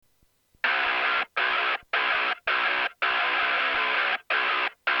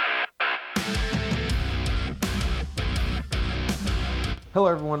Hello,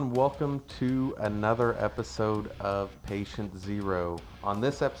 everyone. Welcome to another episode of Patient Zero. On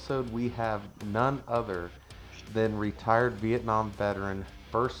this episode, we have none other than retired Vietnam veteran,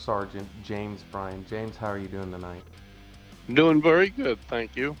 First Sergeant James Bryan. James, how are you doing tonight? Doing very good,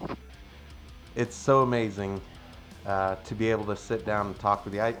 thank you. It's so amazing to be able to sit down and talk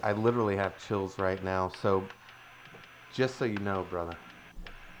with you. I literally have chills right now. So, just so you know, brother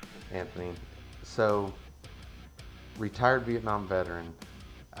Anthony, so retired Vietnam veteran.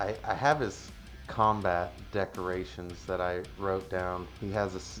 I have his combat decorations that I wrote down. He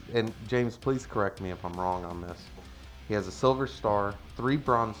has and James, please correct me if I'm wrong on this. He has a Silver Star, 3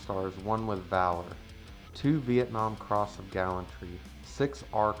 Bronze Stars, 1 with Valor, 2 Vietnam Cross of Gallantry, 6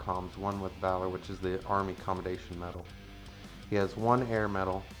 RCOMs, 1 with Valor, which is the Army Commendation Medal. He has 1 Air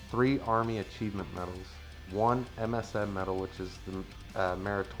Medal, 3 Army Achievement Medals, 1 MSM Medal, which is the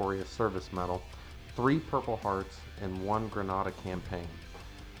Meritorious Service Medal, 3 Purple Hearts, and 1 Granada Campaign.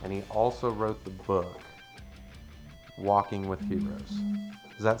 And he also wrote the book Walking with Heroes.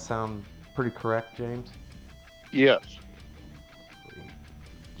 Does that sound pretty correct, James? Yes.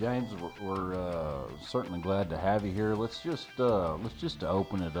 James, we're certainly glad to have you here. Let's just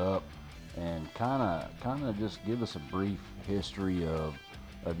open it up and kind of just give us a brief history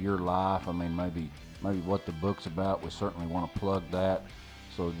of your life. I mean, maybe what the book's about. We certainly want to plug that.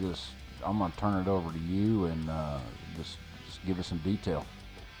 So just I'm gonna turn it over to you and just give us some detail.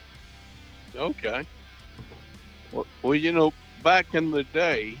 Okay. Well, back in the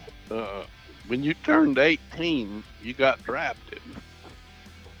day, uh, when you turned 18, you got drafted.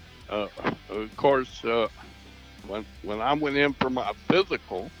 Of course, when I went in for my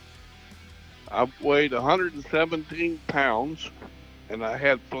physical, I weighed 117 pounds and I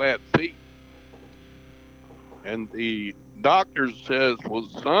had flat feet. And the doctor says, "Well,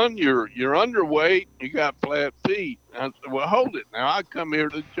 son, you're underweight. You got flat feet." I said, "Well, hold it now. I come here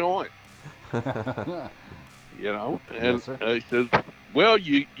to join." And Yes, sir. he says, "Well,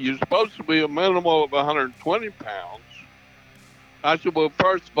 you're supposed to be a minimum of 120 pounds." I said, "Well,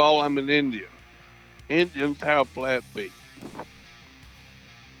 first of all, I'm an Indian. Indians have flat feet."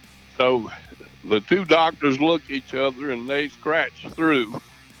 So the two doctors look at each other and they scratch through,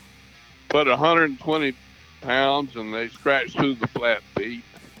 put 120 pounds, and they scratch through the flat feet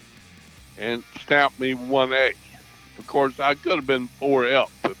and stamp me 1A. Of course, I could have been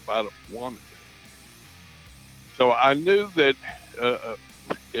 4F if I'd wanted. So I knew that uh,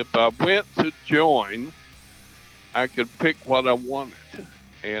 if I went to join, I could pick what I wanted.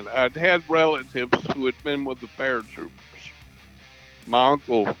 And I'd had relatives who had been with the paratroopers. My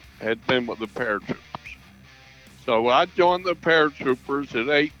uncle had been with the paratroopers. So I joined the paratroopers at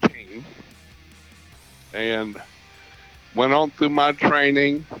 18 and went on through my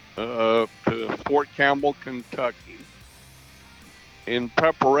training to Fort Campbell, Kentucky, in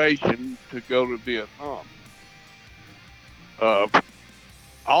preparation to go to Vietnam. Uh,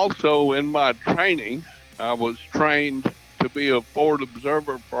 Also, in my training, I was trained to be a forward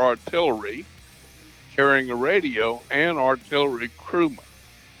observer for artillery, carrying a radio, and artillery crewman.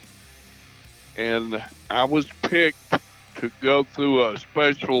 And I was picked to go through a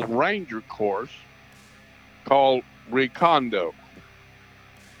special ranger course called Recondo.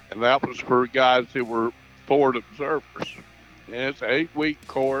 And that was for guys who were forward observers. And it's an 8-week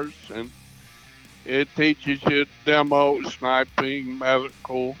course, and it teaches you demo, sniping,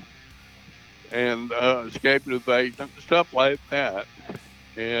 medical, and escape evasion, stuff like that.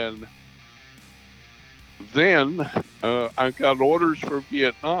 And then I got orders for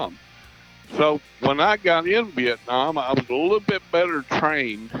Vietnam. So when I got in Vietnam, I was a little bit better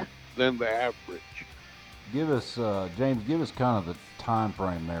trained than the average. James, give us kind of the time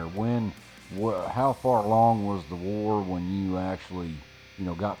frame there. How far along was the war when you actually,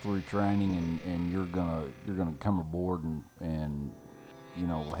 got through training and you're gonna come aboard and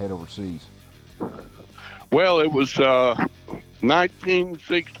head overseas? Well, it was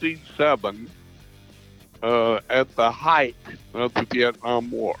 1967 at the height of the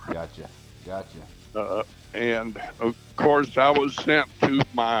Vietnam War. Gotcha, gotcha. Uh, and of course, I was sent to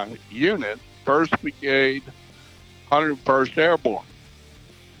my unit, 1st Brigade, 101st Airborne.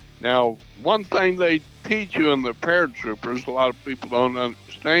 Now, one thing they teach you in the paratroopers, a lot of people don't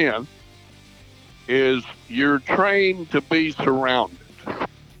understand, is you're trained to be surrounded.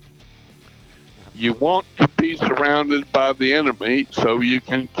 You want to be surrounded by the enemy so you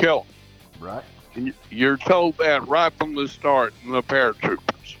can kill Right. them. You're told that right from the start in the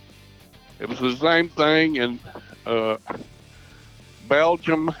paratroopers. It was the same thing in uh,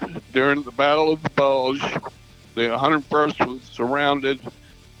 Belgium during the Battle of the Bulge. The 101st was surrounded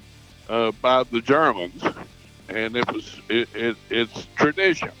by the Germans, and it's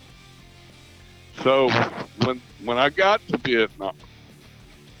tradition. So when I got to Vietnam,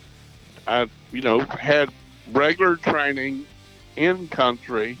 I had regular training in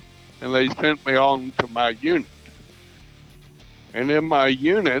country, and they sent me on to my unit. And in my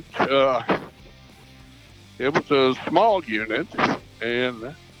unit, it was a small unit,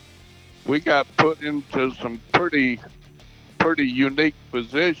 and we got put into some pretty unique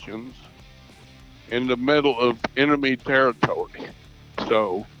positions in the middle of enemy territory.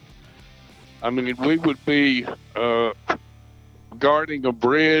 So, I mean, we would be guarding a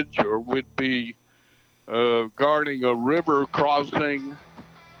bridge, or we'd be guarding a river crossing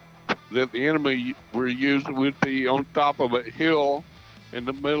that the enemy were using. We'd be on top of a hill in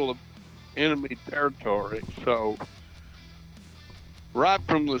the middle of enemy territory. So, right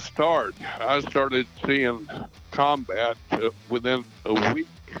from the start, I started seeing combat within a week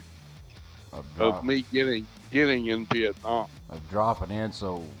Of of drop me getting in Vietnam. of dropping in.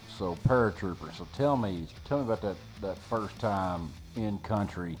 So paratrooper. So tell me about that first time in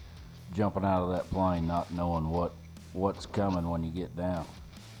country, jumping out of that plane, not knowing what's coming when you get down.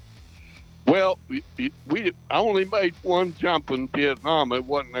 Well, I only made one jump in Vietnam. It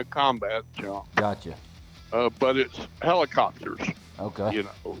wasn't a combat jump, Gotcha. but it's helicopters, Okay.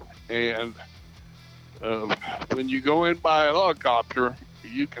 and uh, when you go in by a helicopter,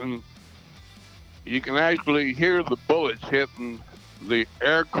 you can actually hear the bullets hitting the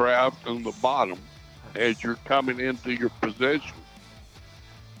aircraft on the bottom as you're coming into your position.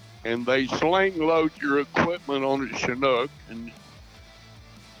 And they sling load your equipment on a Chinook. And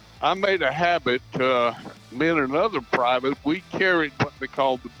I made a habit, me and another private, we carried what they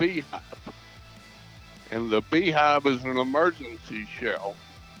call the beehive. And the beehive is an emergency shell.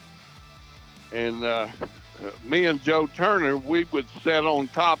 And me and Joe Turner, we would sit on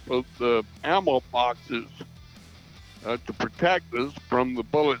top of the ammo boxes to protect us from the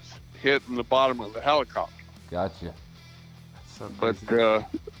bullets hitting the bottom of the helicopter. Gotcha. That's so But crazy.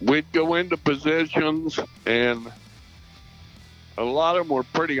 we'd go into positions, and a lot of them were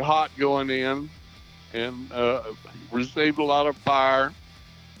pretty hot going in, and received a lot of fire.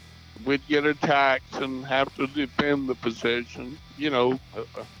 We'd get attacks and have to defend the position.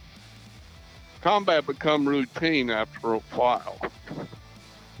 Combat become routine after a while.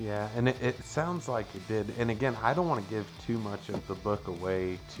 Yeah, and it sounds like it did. And again, I don't want to give too much of the book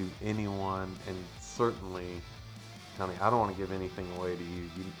away to anyone, and certainly, Tony, I don't want to give anything away to you.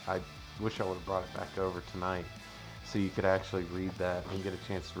 I wish I would have brought it back over tonight so you could actually read that and get a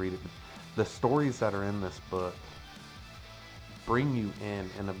chance to read it. But the stories that are in this book bring you in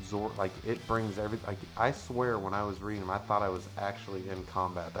and absorb, like it brings everything. Like I swear, when I was reading them, I thought I was actually in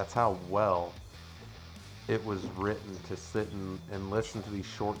combat. That's how well it was written, to sit and listen to these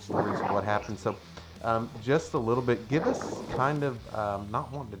short stories of what happened. So, just a little bit, give us kind of,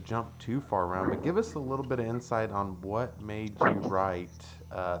 not wanting to jump too far around, but give us a little bit of insight on what made you write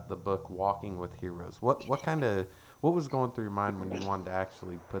the book Walking with Heroes. What was going through your mind when you wanted to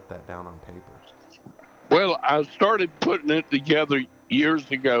actually put that down on paper? Well, I started putting it together years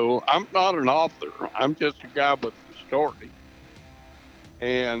ago. I'm not an author. I'm just a guy with a story.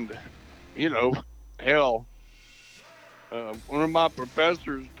 And, you know, hell, one of my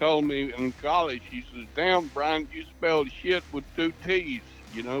professors told me in college, he says, "Damn, Bryan, you spelled shit with two T's.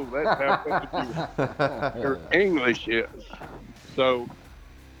 That's how bad your English is." So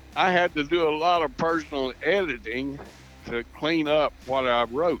I had to do a lot of personal editing to clean up what I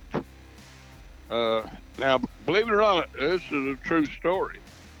wrote. Uh, Now, believe it or not, this is a true story.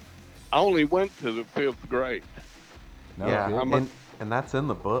 I only went to the fifth grade. No Yeah, I'm kidding. and that's in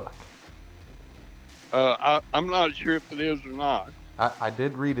the book. I'm not sure if it is or not. I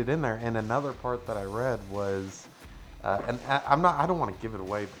did read it in there, and another part that I read was, and I'm not, I don't want to give it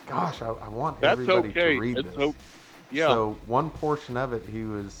away, but gosh, I want That's everybody to okay. read It's this. yeah. So one portion of it, he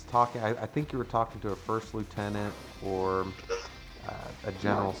was talking. I think you were talking to a first lieutenant or a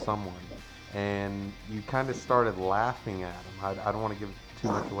general, someone, and you kind of started laughing at him. I don't want to give too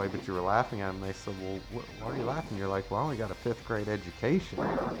much away, but you were laughing at him. They said, "Well, why are you laughing?" You're like, "Well, I only got a fifth grade education,"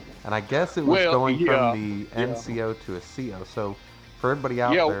 and I guess it was Well, going from yeah, the yeah, NCO to a CO. So for everybody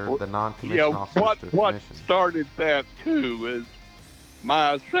out yeah, there, the yeah. non-commissioned officers What to a what commission. started that too is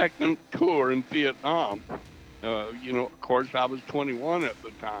my second tour in Vietnam. Of course, I was 21 at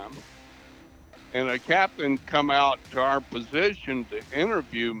the time, and a captain come out to our position to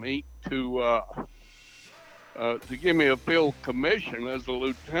interview me to give me a field commission as a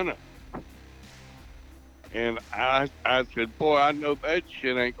lieutenant. And I said, "Boy, I know that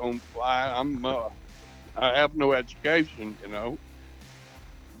shit ain't gonna fly. I have no education.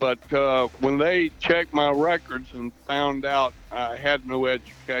 But when they checked my records and found out I had no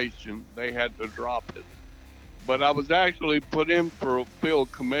education, they had to drop it. But I was actually put in for a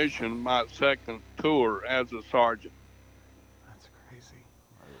field commission my second tour as a sergeant. That's crazy.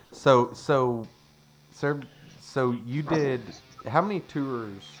 So, sir, so you did how many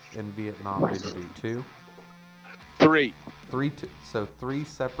tours in Vietnam did you do? Two, Three. three. So three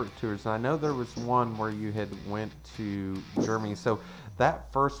separate tours. And I know there was one where you had went to Germany. So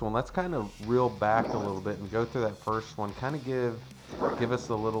that first one, let's kind of reel back a little bit and go through that first one. Kind of give us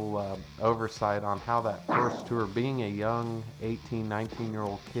a little oversight on how that first tour, being a young 18,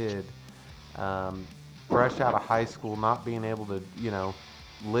 19-year-old kid, um, fresh out of high school, not being able to,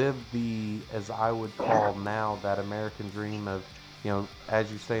 live the, as I would call now, that American dream of,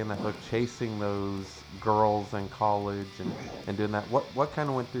 as you say in that book, chasing those girls in college and doing that. What kind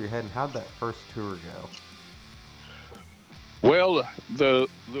of went through your head, and how'd that first tour go? Well, the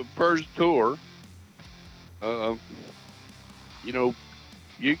first tour, uh, you know,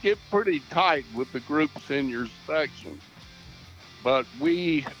 you get pretty tight with the groups in your section, but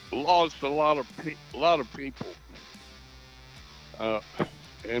we lost a lot of people, uh,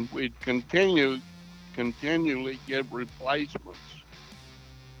 and we'd continually get replacements.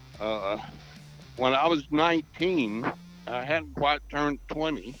 Uh, when I was 19, I hadn't quite turned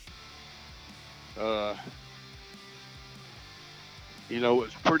 20. Uh,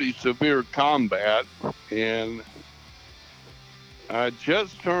 it's pretty severe combat, and I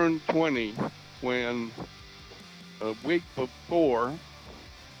just turned 20 when a week before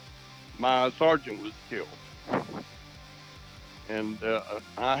my sergeant was killed, and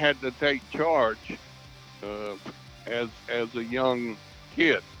I had to take charge uh, as a young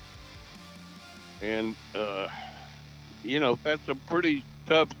kid, and that's a pretty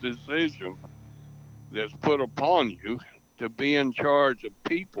tough decision that's put upon you to be in charge of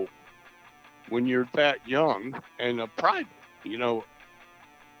people when you're that young and a private.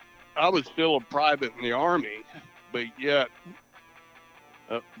 I was still a private in the army, but yet,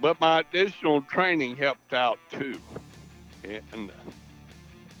 but my additional training helped out too, and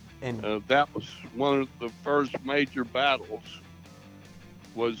And that was one of the first major battles.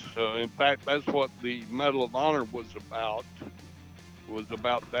 In fact, that's what the Medal of Honor was about. Was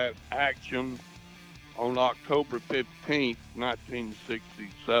about that action on October 15th,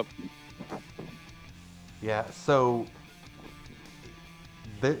 1967. yeah, so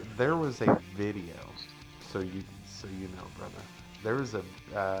there was a video, so you know, brother. There was a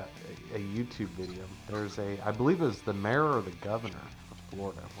YouTube video. There's I believe it was the mayor or the governor of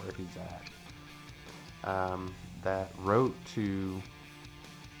Florida, where he's at, that wrote to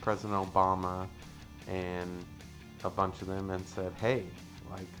President Obama and a bunch of them and said, "Hey,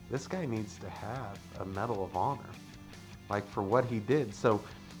 like this guy needs to have a Medal of Honor, like for what he did." So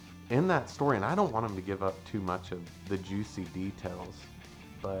in that story, and I don't want him to give up too much of the juicy details,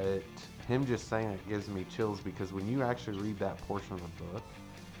 but him just saying it gives me chills, because when you actually read that portion of the book,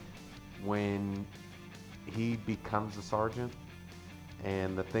 when he becomes a sergeant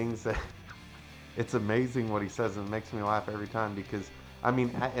and the things that it's amazing what he says, and it makes me laugh every time, because I mean,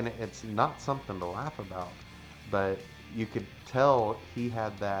 and it's not something to laugh about, but you could tell he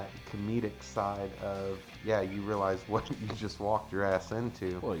had that comedic side of, yeah, you realize what you just walked your ass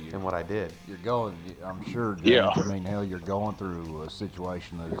into, and what I did. You're going. I'm sure, Yeah, James. I mean, hell, you're going through a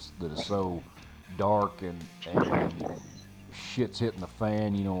situation that is so dark and shit's hitting the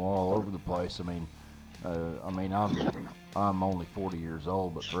fan. All over the place. I'm only 40 years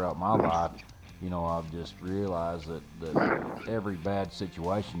old, but throughout my life, I've just realized that every bad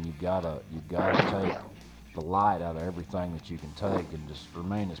situation you've gotta take the light out of everything that you can take and just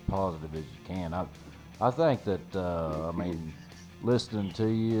remain as positive as you can. I think that listening to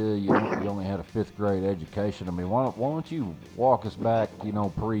you, you only had a fifth grade education. Why don't you walk us back,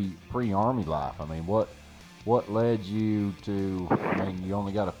 pre army life? What led you to? You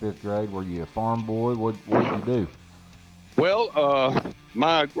only got a fifth grade. Were you a farm boy? What did you do? well,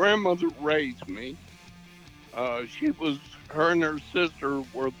 my grandmother raised me. Her and her sister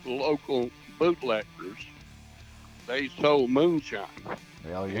were the local bootleggers. They sold moonshine,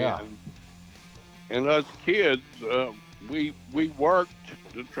 Hell yeah. and us kids, we worked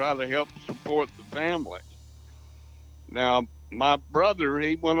to try to help support the family. Now, my brother,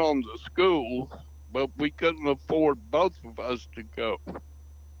 he went on to school, but we couldn't afford both of us to go,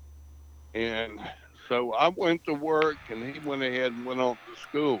 and so I went to work, and he went ahead and went on to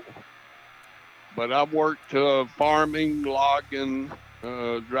school. But I worked farming, logging,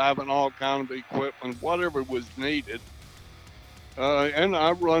 driving all kind of equipment, whatever was needed. And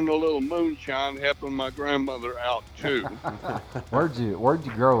I run a little moonshine, helping my grandmother out too. Where'd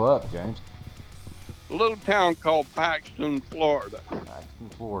you grow up, James? A little town called Paxton, Florida. Paxton,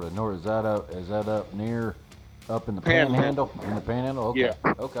 Florida. North is that up near up in the Panhandle. Panhandle? In the Panhandle? Okay.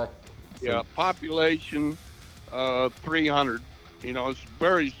 Yeah, Okay. yeah. So Population 300. You know, it's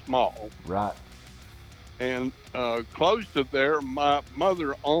very small. Right. And close to there, my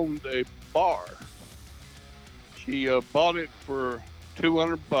mother owned a bar. She bought it for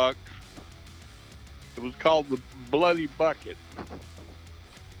 $200. It was called the Bloody Bucket.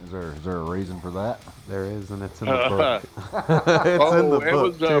 Is there a reason for that? there is, and it's in the book. It's in Oh, the it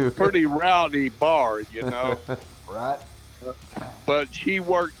was book a too. pretty rowdy bar, you know. Right. But she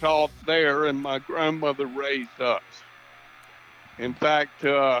worked off there, and my grandmother raised us. In fact,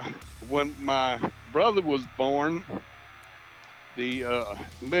 when my brother was born, the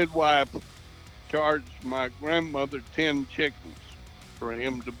midwife charged my grandmother 10 chickens for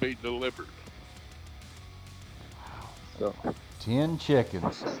him to be delivered. So 10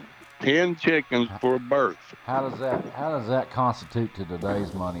 chickens. 10 chickens for birth. How does that constitute to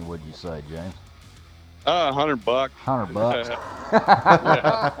today's money? Would you say, James? $100. 100 bucks.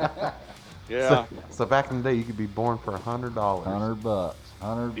 Yeah, So, yeah, so back in the day, you could be born for $100. 100 bucks.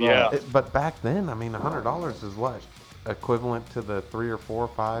 100 yeah. bucks. But back then, I mean, $100 is what, equivalent to the 3 or 4 or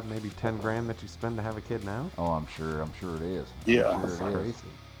 5, maybe 10 grand that you spend to have a kid now. Oh, I'm sure. I'm sure it is. Yeah. I'm That's sure it is. crazy.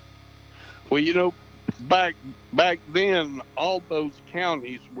 Well, you know, back then, all those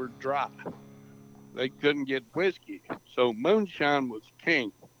counties were dry. They couldn't get whiskey, so moonshine was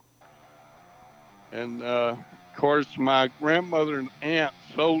king. And of course, my grandmother and aunt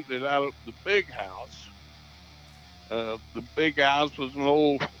sold it out of the big house. The big house was an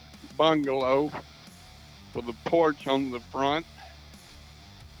old bungalow with a porch on the front.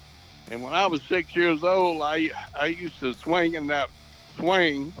 And when I was 6 years old, I used to swing in that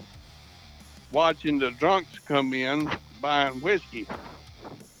swing, watching the drunks come in buying whiskey.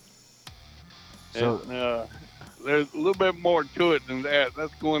 And So there's a little bit more to it than that.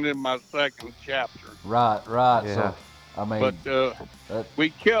 That's going in my second chapter. right, right. Yeah. So I But mean, that, we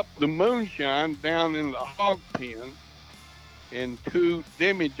kept the moonshine down in the hog pen in two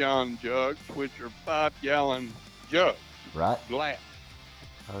demijohn jugs, which are 5-gallon jugs, right. glass.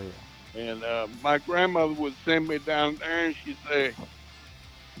 Oh yeah. And my grandmother would send me down there, and she'd say,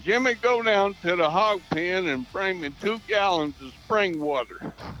 "Jimmy, go down to the hog pen and bring me 2 gallons of spring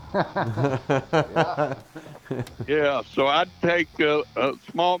water." Yeah. Yeah, so I'd take a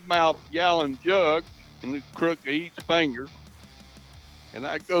small mouth gallon jug in the crook of each finger, and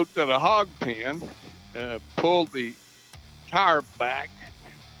I'd go to the hog pen, pull the tire back,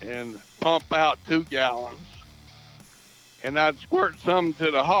 and pump out 2 gallons. And I'd squirt some to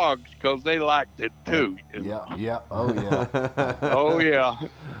the hogs because they liked it too. You Yeah. know? Yeah. Oh yeah. Oh yeah.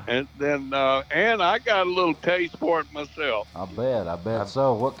 And then and I got a little taste for it myself. I bet. I bet. I've-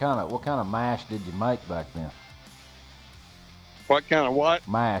 So what kind of mash did you make back then? What kind of what?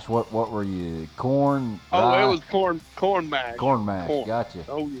 Mash. What were you? Corn. Oh, it Rye? was corn mash. Corn mash. Corn. Gotcha.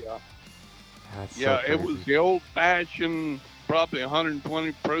 Oh yeah. That's so Yeah, it crazy. was the old fashioned, probably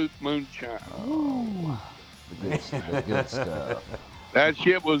 120 proof moonshine. Oh, the good stuff. That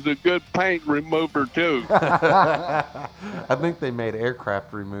shit was a good paint remover too. I think they made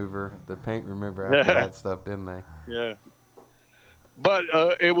aircraft remover, the paint remover after that stuff, didn't they? Yeah. But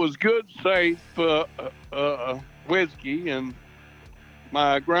it was good, safe whiskey, and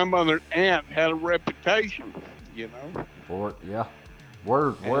my grandmother and aunt had a reputation, you know. For it, yeah.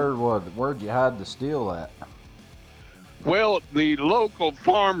 Where'd you hide the steel at? Well, the local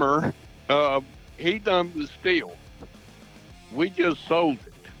farmer, he done the steel. We just sold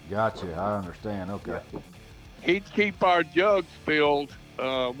it. Gotcha. I understand. Okay. He'd keep our jugs filled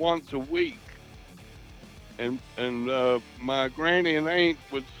once a week, and my granny and aunt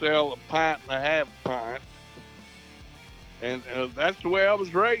would sell a pint and a half pint, and that's the way I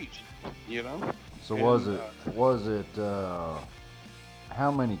was raised, you know. So And, was it how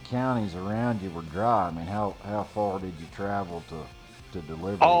many counties around you were dry? I mean, how far did you travel to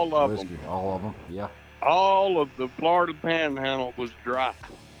deliver All of whiskey? them. All of them. Yeah. all of the Florida Panhandle was dry.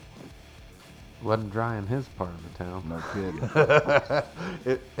 Wasn't dry in his part of the town. No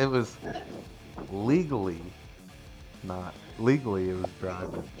kidding. It was legally not legally it was dry,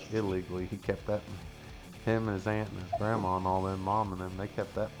 but illegally he kept that. Him and his aunt and his grandma and all them, mom and them, they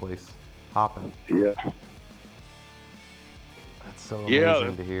kept that place hopping. Yeah. That's so Yeah.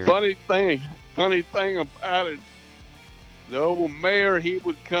 amazing to hear. Funny thing about it, the old mayor, he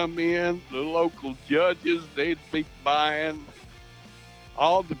would come in, the local judges, they'd be buying,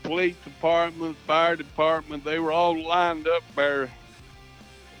 all the police departments, fire department, they were all lined up there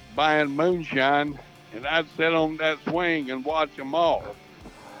buying moonshine, and I'd sit on that swing and watch them all.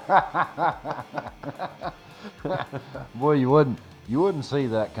 Boy, you wouldn't see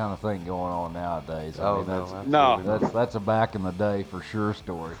that kind of thing going on nowadays. I Oh mean, no, that's absolutely No, not. that's a back in the day for sure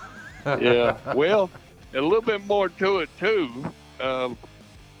story. yeah. Well, a little bit more to it too.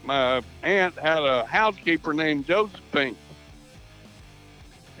 My aunt had a housekeeper named Josephine,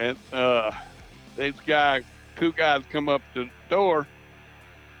 and this guy, two guys come up to the door,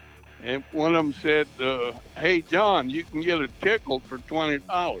 and one of them said, "Hey, John, you can get a tickle for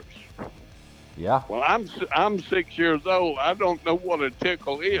 $20." Yeah, Well, I'm 6 years old. I don't know what a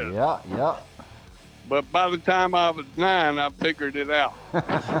tickle is, yeah. but by the time I was 9, I figured it out.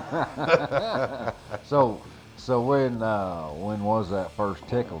 so so when was that first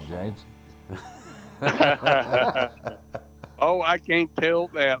tickle, James? Oh, I can't tell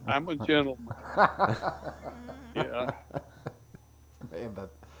that. I'm a gentleman. Yeah. Man,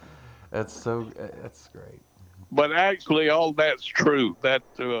 that's great. But actually, all that's true. That's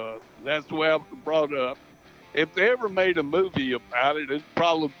the way I was brought up. If they ever made a movie about it, it'd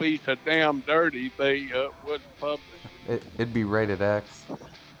probably be so damn dirty they wouldn't publish it. It'd be rated X,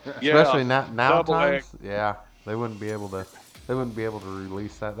 Yeah, especially now double X. times. Yeah, they wouldn't be able to. They wouldn't be able to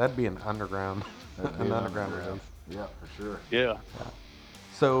release that. That'd be an underground, That'd be an an underground underground. release. Yeah, for sure. Yeah.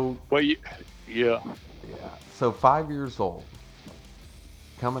 So Well, yeah, yeah, so 5 years old,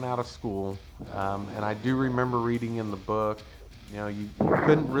 coming out of school, and I do remember reading in the book. You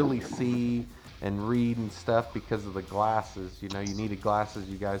couldn't really see and read and stuff because of the glasses. You needed glasses.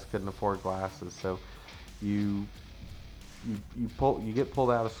 You guys couldn't afford glasses, so you you get pulled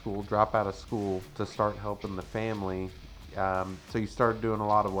out of school, drop out of school to start helping the family. So you started doing a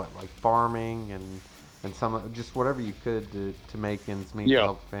lot of what, like farming and some just whatever you could to make ends meet to yeah,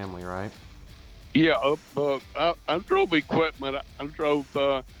 help the family, right? yeah. I drove equipment. I drove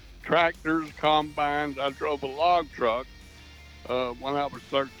tractors, combines. I drove a log truck when I was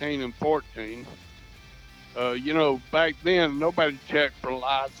 13 and 14. Back then nobody checked for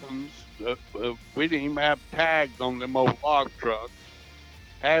license. We didn't even have tags on them old log trucks.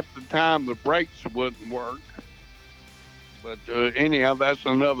 Half the time the brakes wouldn't work. But anyhow, that's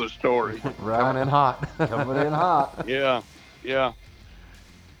another story. Right. Coming in hot. Coming in hot. Yeah, yeah.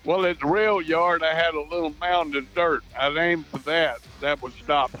 Well, at the rail yard, I had a little mound of dirt. I'd aim for that. That would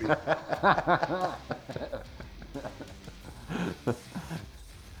stop him.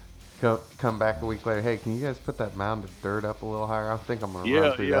 Come back a week later. Hey, can you guys put that mound of dirt up a little higher? I think I'm gonna run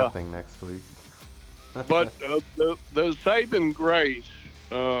Yeah, through yeah. that thing next week. But the saving grace,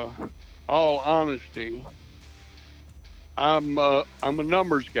 uh, all honesty, I'm a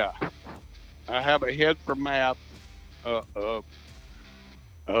numbers guy. I have a head for math, uh, uh,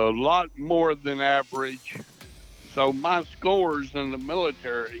 a lot more than average. So my scores in the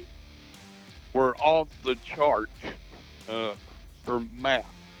military were off the chart uh, for math,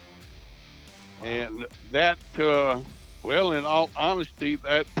 and that, well, in all honesty,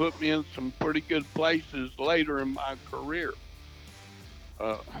 that put me in some pretty good places later in my career.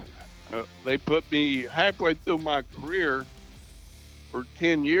 Uh, they put me halfway through my career for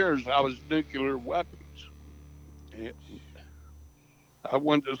 10 years. I was nuclear weapons. And I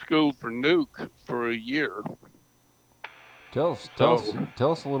went to school for nuke for a year. Tell us, tell us, So,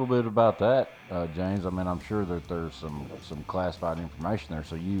 tell us a little bit about that, James. I mean, I'm sure that there's some classified information there.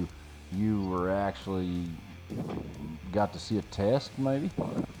 So you were actually got to see a test, maybe?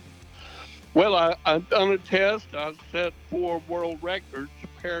 well, I've done a test. I set 4 world records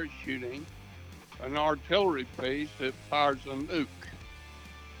parachuting an artillery piece that fires a nuke.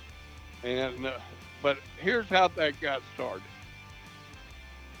 And but here's how that got started.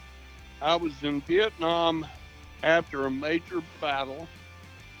 I was in Vietnam after a major battle,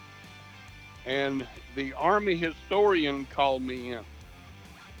 and the Army historian called me in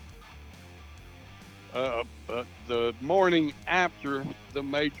the morning after the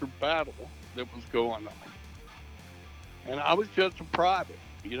major battle that was going on. And I was just a private,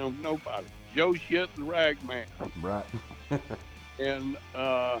 nobody. Joe Shit the Rag Man. Right. And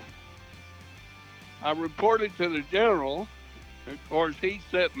I reported to the general. Of course, he's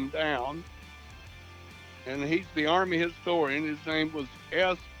sitting down, and he's the Army historian. His name was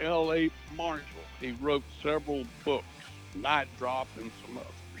S.L.A. Marshall. He wrote several books, Night Drop and some others.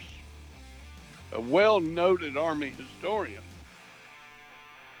 A well noted Army historian.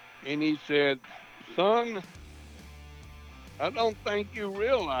 And he said, "Son, I don't think you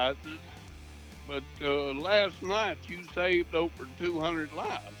realize it, but last night you saved over 200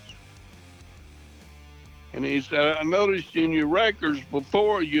 lives." And he said, I noticed in your records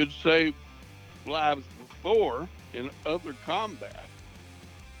before you'd saved lives before in other combat.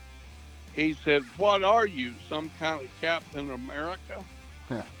 He said, what are you, some kind of Captain America?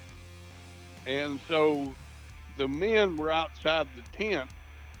 And so the men were outside the tent.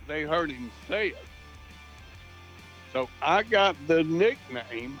 They heard him say it. So I got the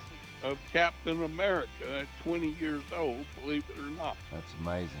nickname of Captain America at 20 years old, believe it or not. That's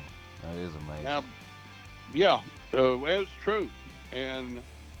amazing. That is amazing. Now, yeah, that's true. And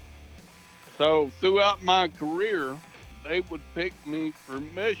so throughout my career, they would pick me for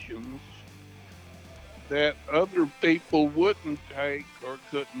missions that other people wouldn't take or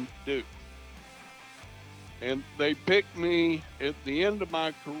couldn't do. And they picked me at the end of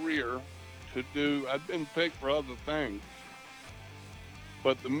my career to do, I'd been picked for other things,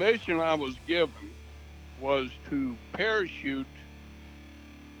 but the mission I was given was to parachute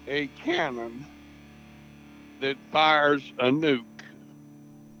a cannon that fires a nuke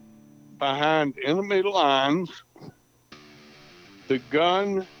behind enemy lines. The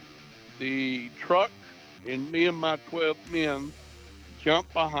gun, the truck, and me and my 12 men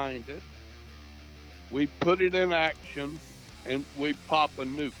jump behind it. We put it in action and we pop a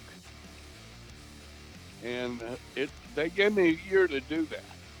nuke. And they gave me a year to do that.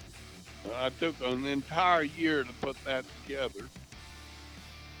 I took an entire year to put that together.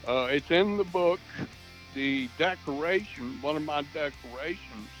 It's in the book. The decoration, one of my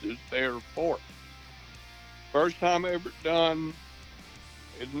decorations, is there for it. First time ever done.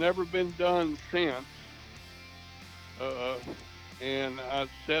 It's never been done since. Uh, and I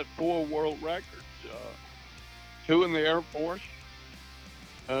set 4 world records: two in the Air Force,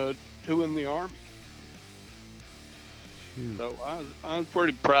 uh, two in the Army. Shoot. So I was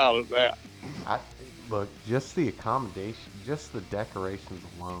pretty proud of that. I look, just the accommodation, just the decorations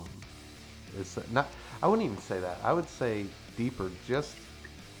alone is not. I wouldn't even say that. I would say deeper. Just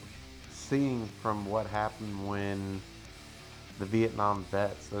seeing from what happened when the Vietnam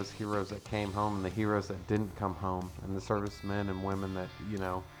vets, those heroes that came home and the heroes that didn't come home, and the servicemen and women that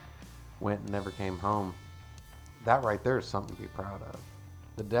went and never came home. That right there is something to be proud of.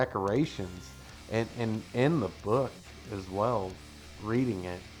 The decorations, and in the book as well, reading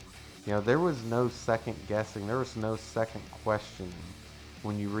it, there was no second guessing. There was no second questioning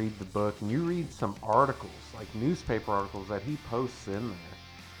when you read the book and you read some articles, like newspaper articles that he posts in there,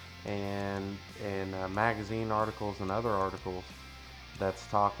 and magazine articles and other articles that's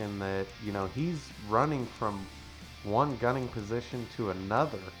talking that he's running from one gunning position to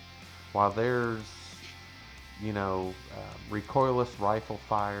another while there's recoilless rifle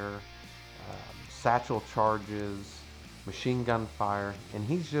fire, satchel charges, machine gun fire, and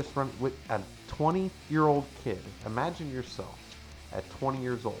he's just running with a 20-year-old kid. Imagine yourself at 20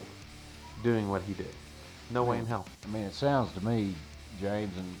 years old doing what he did. No way in hell. I mean, it sounds to me,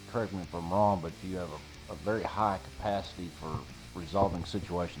 James, and correct me if I'm wrong, but you have a very high capacity for resolving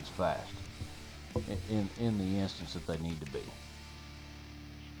situations fast in the instance that they need to be.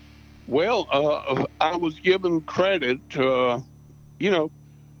 Well, I was given credit. You know,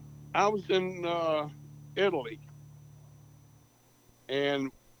 I was in Italy,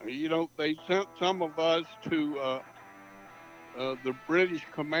 and they sent some of us to the British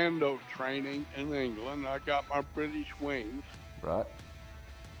commando training in England. I got my British wings, Right?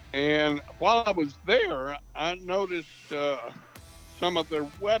 and while I was there, I noticed some of their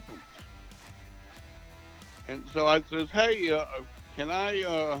weapons, and so I says, "Hey, can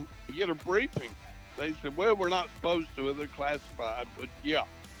I get a briefing?" They said, "Well, we're not supposed to; they're classified." But yeah,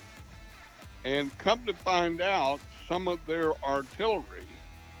 and come to find out, some of their artillery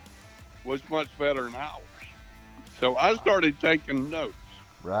was much better than ours. So I started taking notes.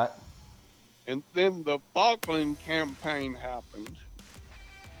 Right? And then the Falkland campaign happened,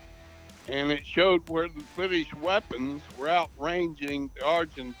 and it showed where the British weapons were outranging the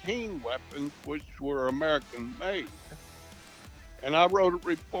Argentine weapons, which were American made. And I wrote a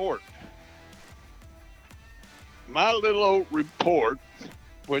report. My little old report,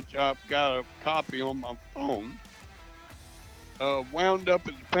 which I've got a copy on my phone, wound up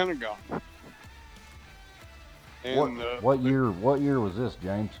at the Pentagon. What And what year was this,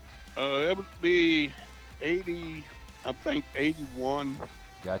 James? it would be 80, I think 81, I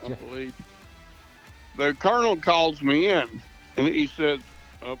Gotcha. believe. The colonel calls me in and he says,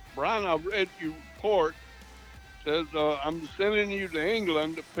 Bryan, I've read your report. Says, I'm sending you to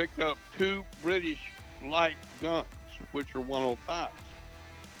England to pick up 2 British light guns, which are 105s.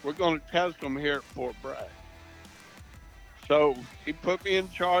 We're going to test them here at Fort Bragg. So he put me in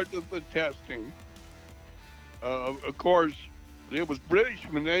charge of the testing. Of course, it was British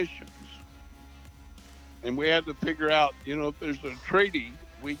munitions. and we had to figure out, if there's a treaty,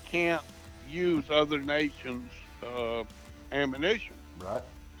 we can't use other nations' uh, ammunition. Right.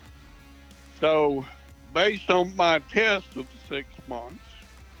 So, based on my test of 6 months,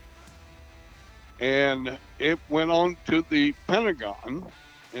 and it went on to the Pentagon,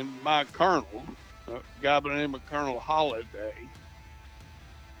 and my colonel, a guy by the name of Colonel Holiday,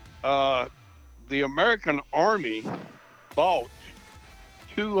 uh, the American Army bought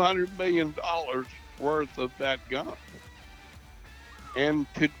 $200 million worth of that gun. And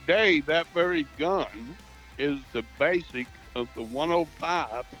today, that very gun is the basic of the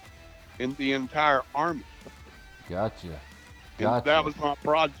 105 in the entire Army. Gotcha. And that Gotcha. was my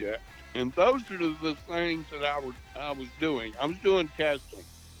project. And those are the things that I was doing. I was doing testing,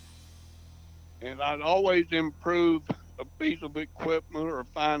 and I'd always improve a piece of equipment or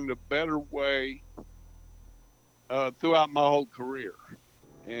find a better way throughout my whole career.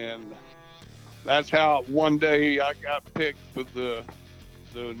 And that's how one day I got picked for the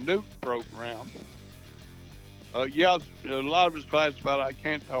nuke program. Yes, a lot of it's classified I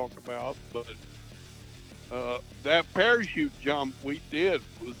can't talk about, but that parachute jump we did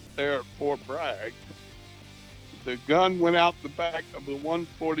was there at Fort Bragg. The gun went out the back of the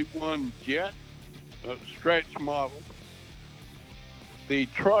 141 jet, stretch model. The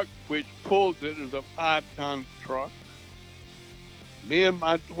truck which pulls it is a 5-ton truck. Me and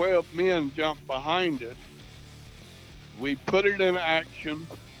my 12 men jumped behind it. We put it in action,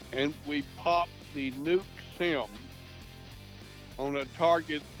 and we popped the nuke sim on a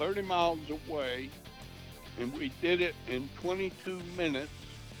target 30 miles away, and we did it in 22 minutes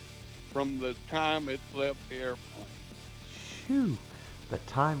from the time it left the airplane. Shoo! The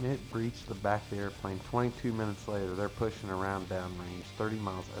time it breached the back of the airplane, 22 minutes later, they're pushing around downrange 30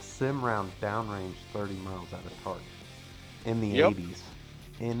 miles. A sim round downrange 30 miles at a target. In the Yep. 80s.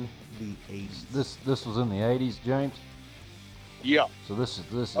 In the 80s. This was in the 80s, James. Yeah. So this is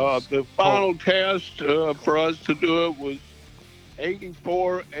The final test for us to do it was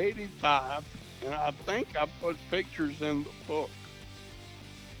 84, 85, and I think I put pictures in the book.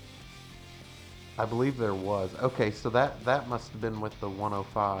 I believe there was. Okay, so that must have been with the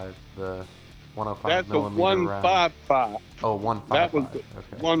 105, the 105 That's a millimeter round. 155. Oh, That was 155. the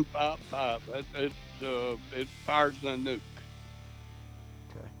Okay. 155. It fires the nuke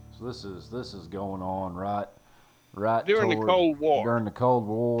Okay. so this is going on right during the toward Cold War. during the Cold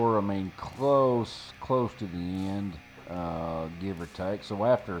War. I mean, close to the end, give or take. So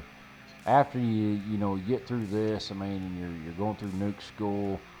after you get through this, I mean, and you're going through nuke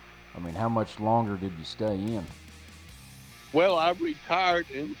school. I mean, how much longer did you stay in? Well, I retired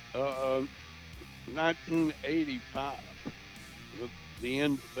in 1985, at the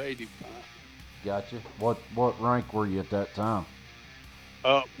end of 85. Gotcha. What rank were you at that time?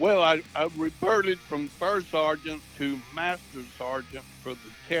 Well, I reverted from first sergeant to master sergeant for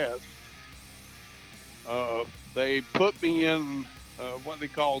the test. Uh, they put me in what they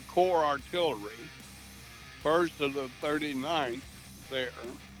call Corps Artillery, first of the 39th there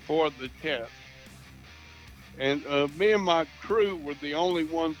for the test. And me and my crew were the only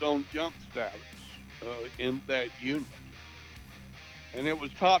ones on jump status in that unit. And it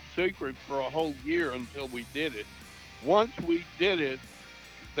was top secret for a whole year until we did it. Once we did it,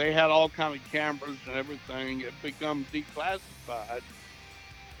 they had all kind of cameras and everything. It become declassified,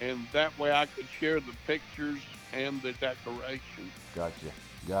 and that way I could share the pictures and the decoration. Gotcha.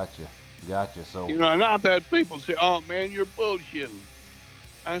 Gotcha. Gotcha. So And I've had people say, "Oh man, you're bullshitting."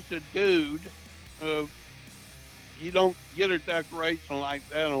 I said, "Dude, uh, you don't get a decoration like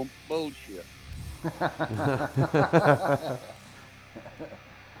that on bullshit."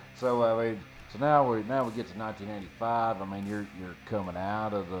 so I mean, so now we get to 1985. I mean, you're coming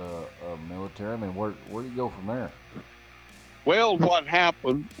out of the military. I mean, where do you go from there? Well, what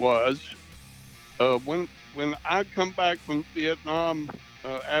happened was when I come back from Vietnam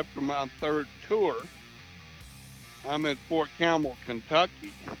after my third tour, I'm at Fort Campbell,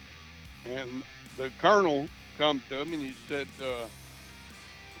 Kentucky, and the colonel come to me and he said,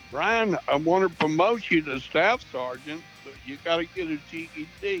 "Bryan, I want to promote you to staff sergeant, but you got to get a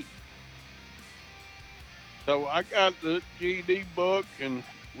GED." So I got the GED book and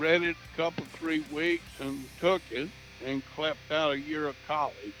read it a couple 3 weeks and took it and clept out a year of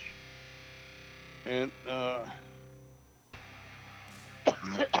college. And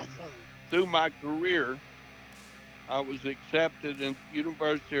through my career, I was accepted in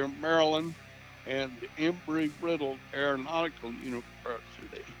University of Maryland and Embry-Riddle Aeronautical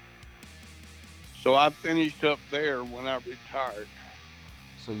University. So I finished up there when I retired.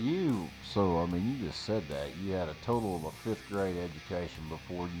 So I mean, you just said that you had a total of a fifth grade education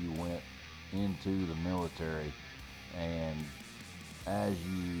before you went into the military, and as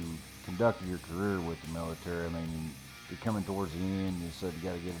you conducted your career with the military, I mean, you're coming towards the end. You said you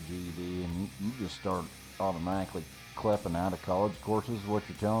got to get a GED, and you just start automatically clepping out of college courses. Is what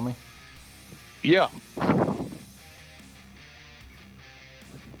you're telling me? Yeah.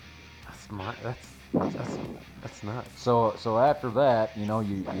 That's that's nuts. So after that, you know,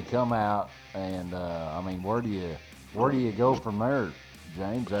 you come out, and I mean, where do you go from there,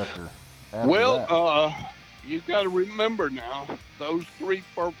 James? After Well, that, you got to remember now, those three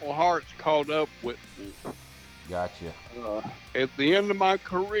Purple Hearts caught up with me. gotcha. Uh, at the end of my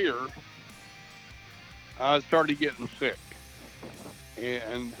career, I started getting sick,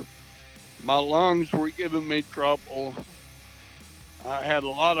 and my lungs were giving me trouble. I had a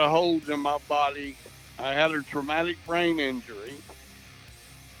lot of holes in my body. I had a traumatic brain injury,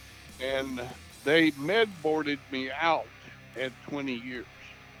 and they med boarded me out at 20 years.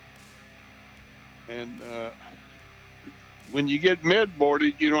 And when you get med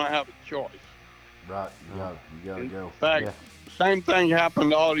boarded, you don't have a choice. Right, Oh, you gotta In go. fact, yeah. same thing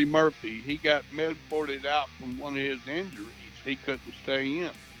happened to Audie Murphy. He got med boarded out from one of his injuries. He couldn't stay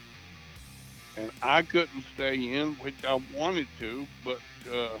in. And I couldn't stay in, which I wanted to, but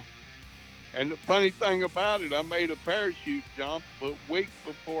and the funny thing about it, I made a parachute jump a week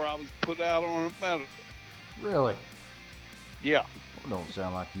before I was put out on a medical. Really? Yeah. Well, don't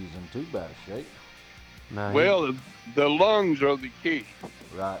sound like he's in too bad a shape. No, he. Well, the lungs are the key.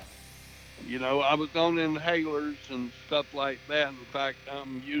 Right. I was on inhalers and stuff like that. In fact,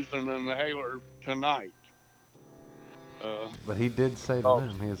 I'm using an inhaler tonight. Uh, But he did say to oh,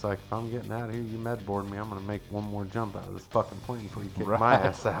 them, he was like, if I'm getting out of here, you med board me. I'm gonna make one more jump out of this fucking plane before you kick my Right.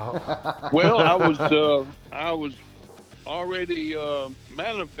 ass out. well, I was already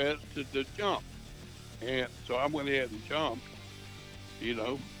manifested to jump, and so I went ahead and jumped. You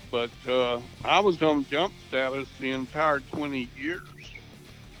know, but I was on jump status the entire 20 years.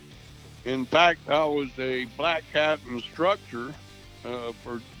 In fact, I was a black hat instructor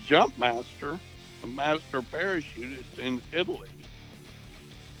for Jump Master, a master parachutist in Italy.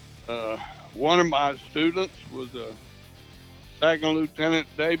 Uh, One of my students was a Second Lieutenant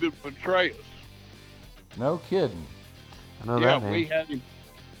David Petraeus. No kidding. I know Yeah, that name. we had him.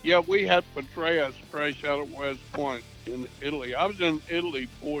 Yeah, we had Petraeus fresh out of West Point in Italy. I was in Italy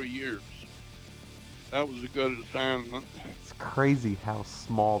 4 years. That was a good assignment. It's crazy how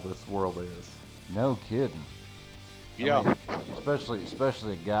small this world is. No kidding. I Yeah. mean,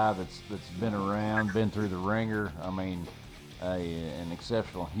 especially a guy that's been around, been through the ringer. I mean, an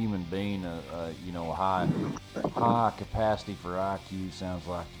exceptional human being. You know, a high capacity for IQ sounds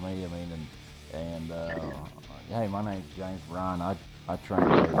like to me. I mean, and hey, my name's James Bryan. I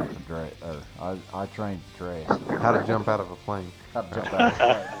trained David Petraeus. I trained Petraeus. How to jump out of a plane. How to jump out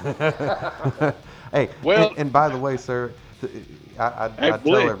of a plane. Hey, Well, and by the way, sir, hey, I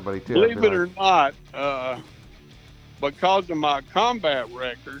tell everybody too. I'd be believe it like, or not, because of my combat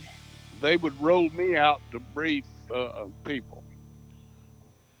record, they would roll me out to brief people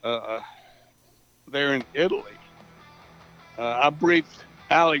uh, there in Italy. I briefed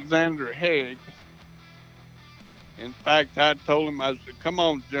Alexander Haig. In fact, I told him, I said, "Come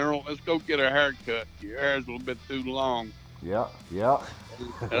on, General, let's go get a haircut. Your hair's a little bit too long." Yeah, yeah.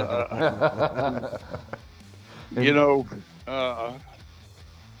 Uh, you and know, uh,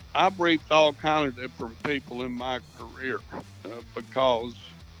 I briefed all kind of different people in my career because,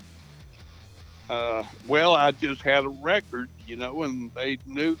 well, I just had a record, and they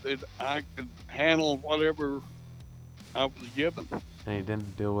knew that I could handle whatever I was given. and he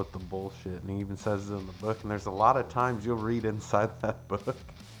didn't deal with the bullshit. And he even says it in the book. And there's a lot of times you'll read inside that book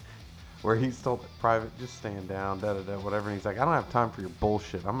where he's told the private, just stand down, da da da, whatever. And he's like, I don't have time for your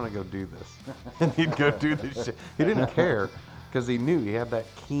bullshit. I'm gonna go do this. And he'd go do this shit. He didn't care because he knew he had that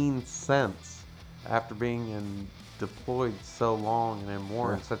keen sense after being in deployed so long and in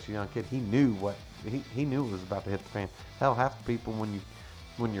war and such a young kid. He knew what he knew it was about to hit the fan. Hell, half the people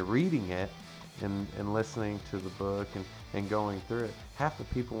when you're reading it and listening to the book and going through it, half the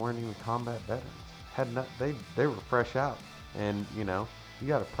people weren't even combat veterans. Had not they were fresh out, and you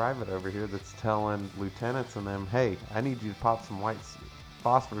got a private over here that's telling lieutenants and them, hey, I need you to pop some white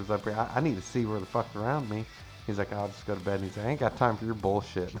phosphorus up here. I need to see where the fuck's around me. He's like, I'll just go to bed. And he's like, I ain't got time for your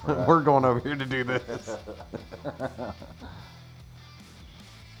bullshit. Right. We're going over here to do this.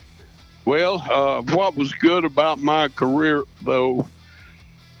 Well, what was good about my career, though,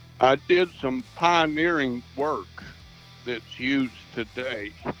 I did some pioneering work that's used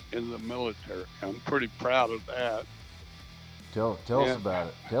today in the military. I'm pretty proud of that. Tell us And about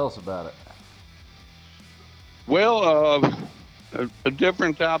it. Tell us about it. well, a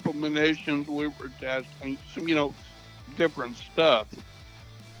different type of munitions. We were testing some, different stuff.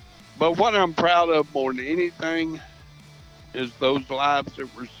 But what I'm proud of more than anything is those lives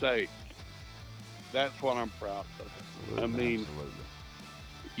that were saved. That's what I'm proud of. I Absolutely, mean, absolutely.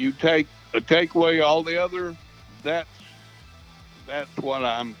 you take away all the other. That's that's what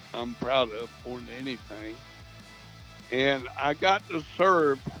I'm proud of more than anything. And I got to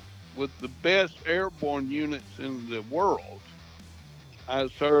serve with the best airborne units in the world. I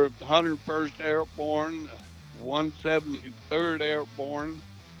served 101st Airborne, 173rd Airborne,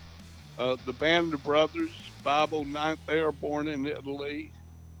 the Band of Brothers, 509th Airborne in Italy,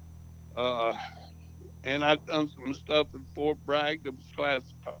 uh, and I've done some stuff at Fort Bragg that was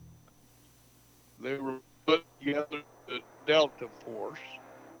classified. They were put together the Delta Force,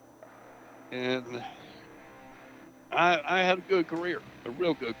 and I had a good career, a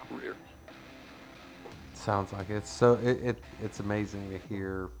real good career. Sounds like it. So it's amazing to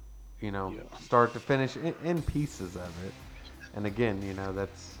hear, Yeah. start to finish in pieces of it. And again,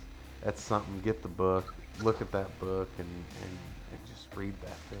 that's something. Get the book, look at that book, and just read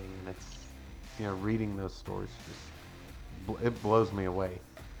that thing. And it's reading those stories just it blows me away.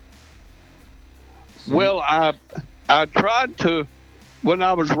 So you, Well, I tried to when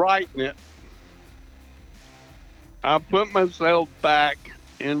I was writing it, I put myself back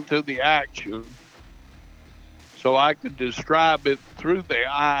into the action so I could describe it through the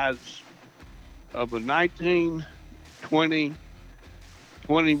eyes of a 19, 20,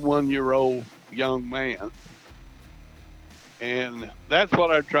 21-year old young man. And that's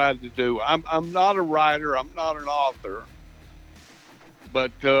what I tried to do. I'm not a writer, I'm not an author,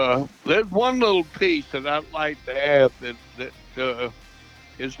 but there's one little piece that I'd like to add that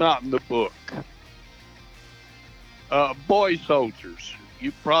is not in the book. Boy soldiers.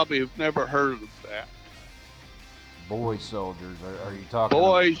 You probably have never heard of that. boy soldiers, are you talking?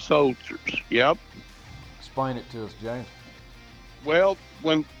 Boy soldiers. Yep. Explain it to us, James. Well,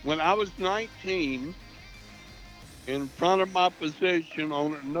 when I was 19, in front of my position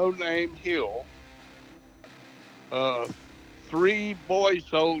on a no-name hill, uh, three boy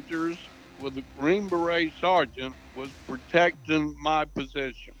soldiers with a Green Beret sergeant was protecting my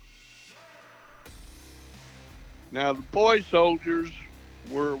position. Now, the boy soldiers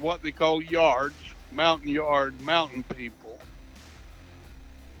were what they call yard, mountain people,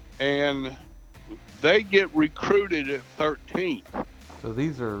 and they get recruited at 13. So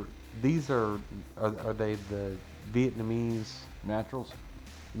are they the Vietnamese Naturals.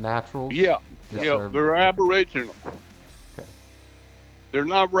 naturals? Yeah, Yes, yeah, sir. they're Aboriginal. Okay. They're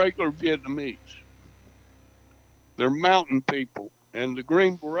not regular Vietnamese. They're mountain people, and the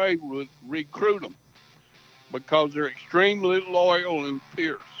Green Beret would recruit them because they're extremely loyal and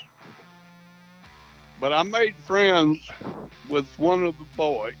fierce. But I made friends with one of the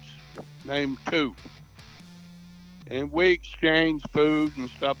boys named Coop, and we exchanged food and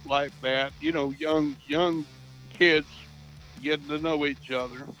stuff like that. Young kids getting to know each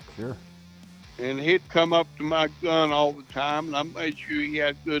other. Sure. And he'd come up to my gun all the time, and I made sure he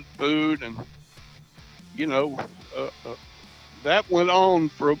had good food. And you know, uh, uh, that went on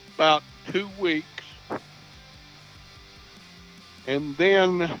for about 2 weeks, and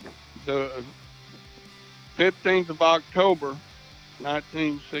then the 15th of October,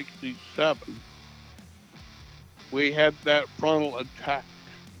 1967, we had that frontal attack.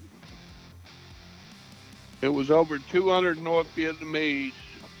 It was over 200 North Vietnamese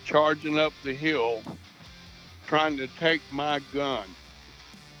charging up the hill trying to take my gun.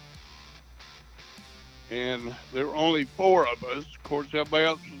 And there were only four of us. Of course, everybody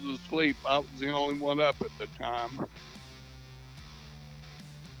else was asleep. I was the only one up at the time.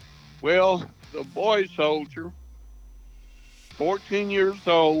 Well, the boy soldier, 14 years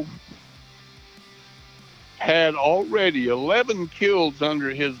old, had already 11 kills under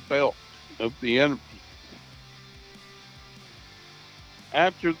his belt of the enemy.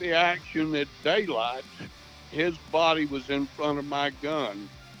 After the action at daylight, his body was in front of my gun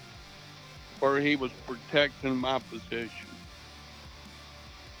where he was protecting my position.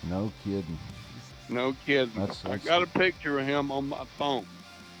 No kidding. No kidding. I That's got a picture of him on my phone,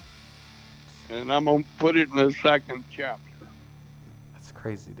 and I'm going to put it in the second chapter. That's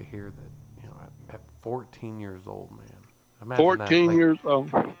crazy to hear that, at 14 years old, man. Imagine that. 14 Like, years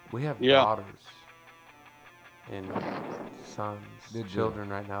old. we have Yeah. daughters and sons, Did children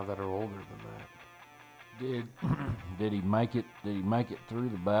right now that are older than that. did did he make it? Did he make it through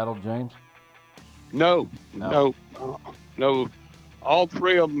the battle, James? No, No. no. All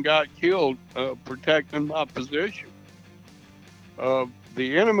three of them got killed protecting my position.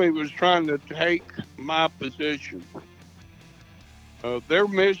 The enemy was trying to take my position. Their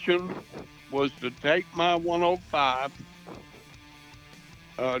mission was to take my 105,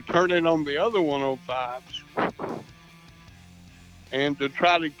 turn it on the other 105s, and to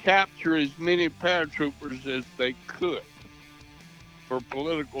try to capture as many paratroopers as they could for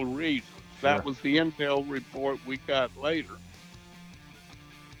political reasons. That Sure. was the intel report we got later.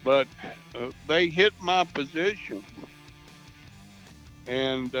 But they hit my position,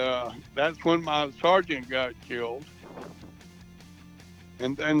 and that's when my sergeant got killed.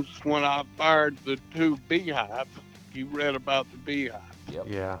 And then when I fired the two beehive, you read about the beehive. Yep.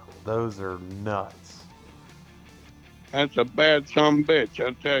 Yeah, those are nuts. That's a bad son of a bitch,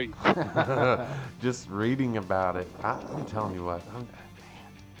 I tell you. Just reading about it, I'm telling you what,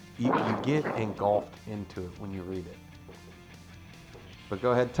 you get engulfed into it when you read it. But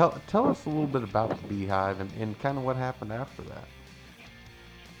go ahead, tell us a little bit about the beehive and kind of what happened after that.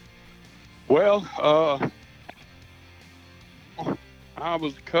 Well, I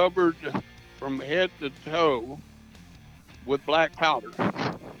was covered from head to toe with black powder.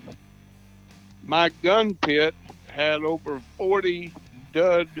 My gun pit had over 40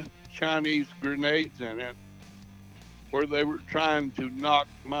 dud Chinese grenades in it where they were trying to knock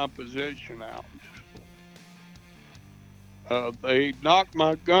my position out. They knocked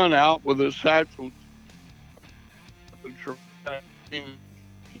my gun out with a satchel shot in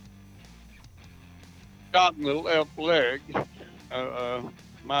the left leg.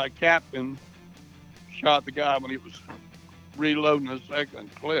 My captain shot the guy when he was reloading the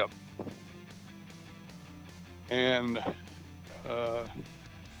second clip. And uh,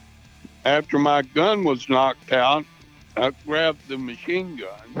 after my gun was knocked out, I grabbed the machine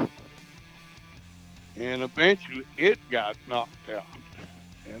gun, and eventually it got knocked out.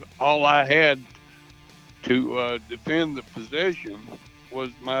 And all I had to defend the position was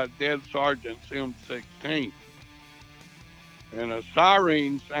my dead sergeant's M16. And a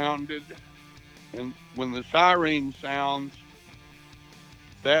siren sounded, and when the siren sounds,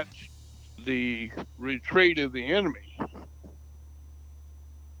 that's the retreat of the enemy.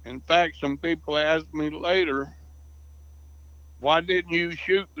 In fact, some people asked me later, why didn't you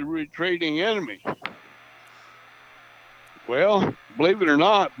shoot the retreating enemy? Well, believe it or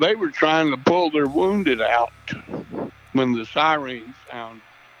not, they were trying to pull their wounded out when the siren sounded.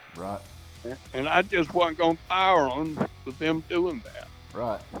 Right. And I just wasn't going to fire on them with them doing that.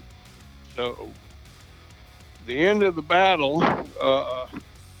 Right. So, the end of the battle,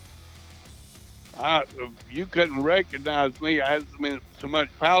 I, you couldn't recognize me. I had so much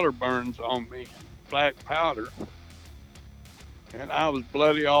powder burns on me, black powder, and I was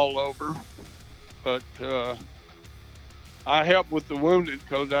bloody all over. But I helped with the wounded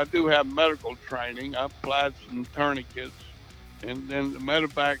because I do have medical training. I applied some tourniquets, and then the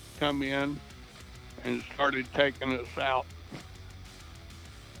medevacs come in and started taking us out.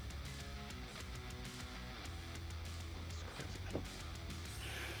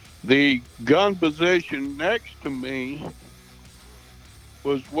 The gun position next to me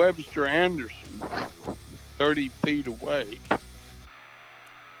was Webster Anderson, 30 feet away.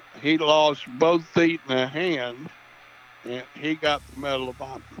 He lost both feet and a hand, and he got the Medal of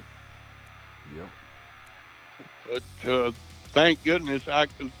Honor. Yep. But thank goodness I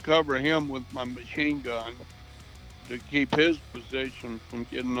could cover him with my machine gun to keep his position from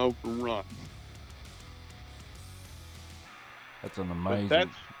getting overrun. That's an But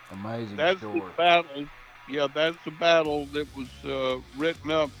amazing that's the story. battle. Yeah, that's the battle that was written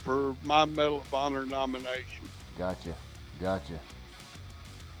up for my Medal of Honor nomination. Gotcha. Gotcha.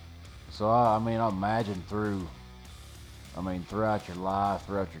 So I imagine throughout your life,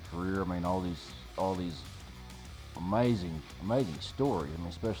 throughout your career, all these amazing stories.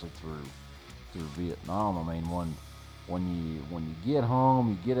 Especially through Vietnam. When you get home,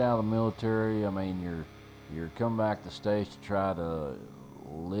 you get out of the military. You're come back to stage to try to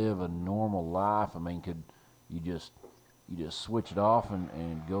live a normal life. Could you just switch it off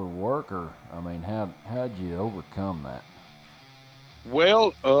and go to work, or how'd you overcome that?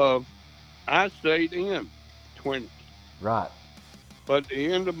 Well, I stayed in 20. Right. But at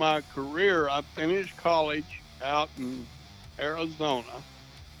the end of my career, I finished college out in Arizona,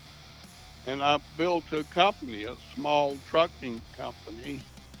 and I built a company, a small trucking company.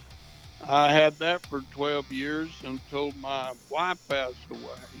 I had that for 12 years until my wife passed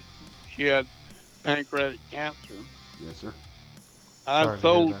away. She had pancreatic cancer. Yes, sir. I Sorry to hear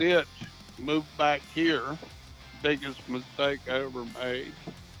sold that. it, moved back here, biggest mistake I ever made,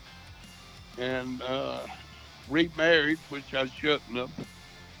 and remarried, which I shouldn't have,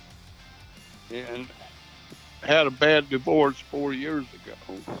 and had a bad divorce 4 years ago.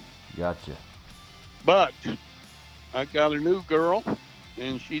 Gotcha. But I got a new girl,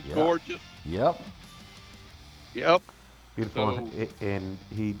 and she's Yep. gorgeous. Yep. Yep. Beautiful, So and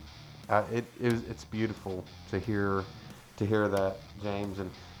he, it's beautiful to hear that, James,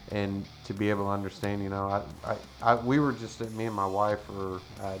 and to be able to understand. You know, we were just me and my wife were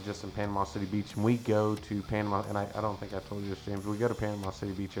just in Panama City Beach, and we go to Panama, and I don't think I told you this, James. We go to Panama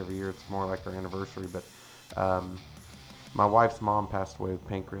City Beach every year. It's more like our anniversary, but my wife's mom passed away with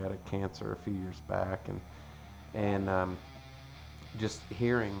pancreatic cancer a few years back, and just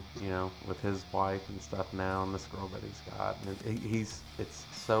hearing, you know, with his wife and stuff now, and this girl that he's got, and it's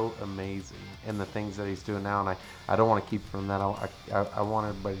so amazing, and the things that he's doing now, and I don't want to keep from that. I want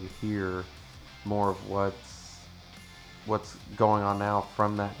everybody to hear more of what's going on now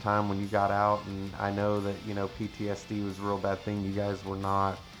from that time when you got out, and I know that, you know, PTSD was a real bad thing. You guys were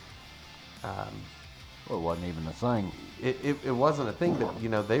not. Um, Well, it wasn't even a thing. it wasn't a thing, but you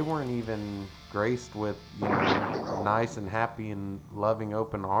know they weren't even graced with, you know, nice and happy and loving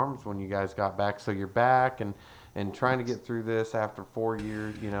open arms when you guys got back. So you're back and trying to get through this after 4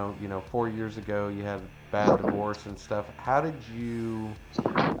 years. You know, 4 years ago you had a bad divorce and stuff. How did you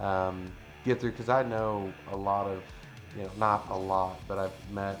get through? Because I know a lot of, you know, not a lot, but I've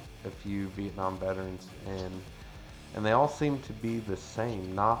met a few Vietnam veterans, and they all seem to be the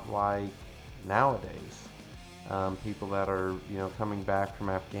same. Not like nowadays. People that are, you know, coming back from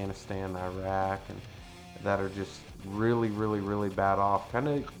Afghanistan, Iraq, and that are just really, really, really bad off. Kind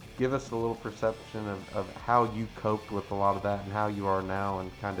of give us a little perception of how you coped with a lot of that and how you are now,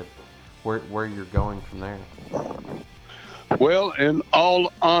 and kind of where you're going from there. well, in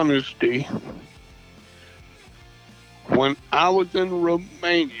all honesty, when I was in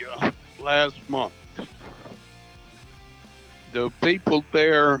Romania last month, the people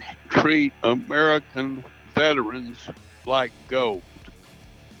there treat American veterans like gold.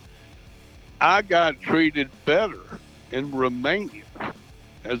 I got treated better in Romania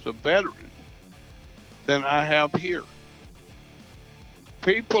as a veteran than I have here.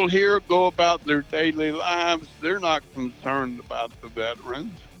 People here go about their daily lives. They're not concerned about the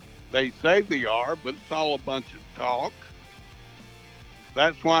veterans. They say they are, but it's all a bunch of talk.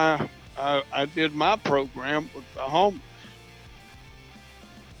 That's why I did my program with the homeless.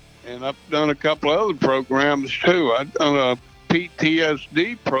 And I've done a couple other programs too. I've done a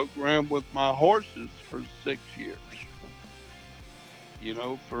PTSD program with my horses for 6 years, you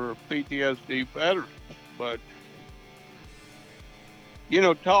know, for PTSD veterans. But, you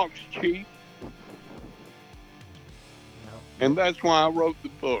know, talk's cheap. And that's why I wrote the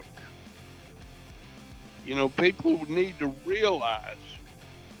book. You know, people need to realize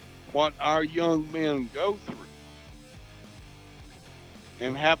what our young men go through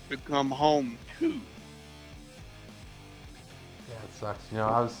and have to come home to. Yeah, it sucks. You know,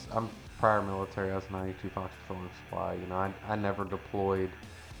 I'm prior military. I was 92 Fox Patrol Supply. You know, I never deployed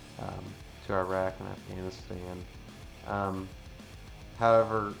um, to Iraq and Afghanistan. Um,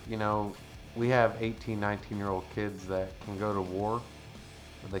 However, you know, we have 18, 19-year-old kids that can go to war,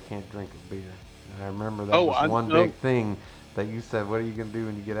 but they can't drink a beer. And I remember that Oh, was I one know. big thing that you said, what are you going to do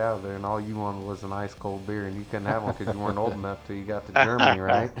when you get out of there? And all you wanted was an ice cold beer, and you couldn't have one because you weren't old enough till you got to Germany,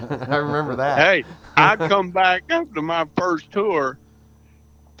 right? I remember that. Hey, I come back after my first tour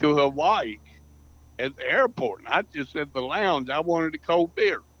to Hawaii at the airport, and I just said the lounge I wanted a cold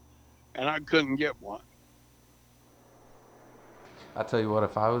beer, and I couldn't get one. I tell you what,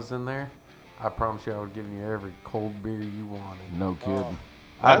 if I was in there, I promise you I would give you every cold beer you wanted. No Oh, kidding.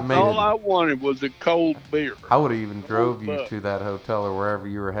 I've that's made all it. I wanted was a cold beer, I would have even drove cold you bud. to that hotel or wherever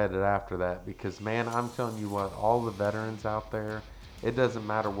you were headed after that, because man, I'm telling you what, all the veterans out there, it doesn't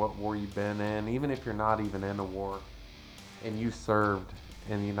matter what war you've been in, even if you're not even in a war and you served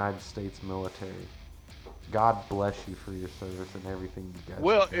in the United States military. God bless you for your service and everything you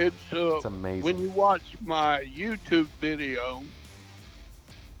guys Well, have done. it's It's when amazing. you watch my YouTube video,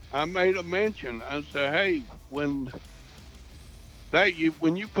 I made a mention. I said, "Hey, when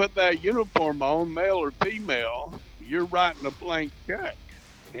you put that uniform on, male or female, you're writing a blank check,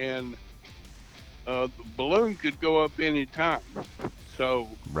 and the balloon could go up any time.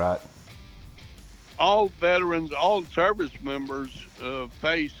 So Right. all veterans, all service members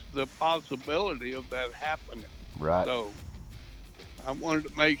face the possibility of that happening. Right. So I wanted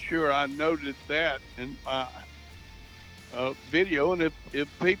to make sure I noted that in my video. And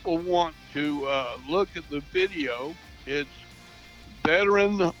if people want to look at the video, it's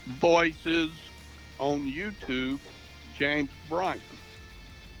Veteran Voices on YouTube, James Bryan.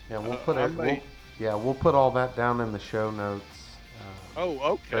 Yeah, I made, we'll put all that down in the show notes oh,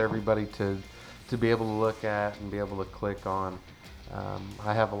 for okay. everybody to be able to look at and be able to click on.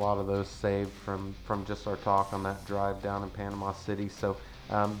 I have a lot of those saved from just our talk on that drive down in Panama City. So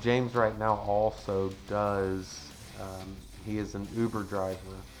James right now also does. He is an Uber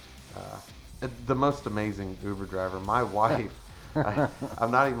driver, the most amazing Uber driver. My wife, I,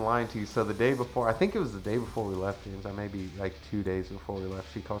 I'm not even lying to you. So the day before, I think it was the day before we left, James. I maybe like 2 days before we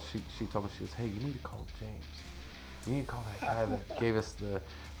left. She called. She told me, she was, hey, you need to call James. You need to call that guy that gave us the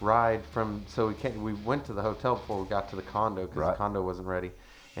ride from. So we went to the hotel before we got to the condo because the Right. condo wasn't ready,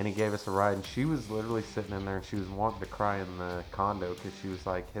 and he gave us a ride. And she was literally sitting in there and she was wanting to cry in the condo because she was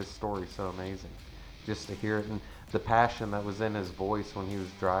like, his story's so amazing, just to hear it and the passion that was in his voice when he was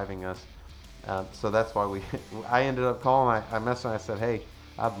driving us. So that's why we. I ended up calling. I messaged him. I said, hey,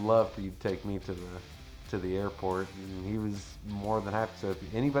 I'd love for you to take me to the airport, and he was more than happy. So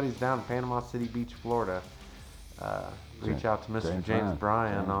if anybody's down in Panama City Beach, Florida, uh, reach out to Mr. James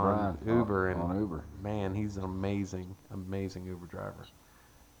Bryan James on Bryan Uber, and on Uber. man, he's an amazing, amazing Uber driver.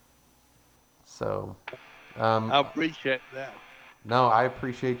 So, um, I appreciate that. no, I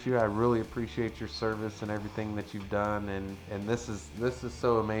appreciate you. I really appreciate your service and everything that you've done, and this is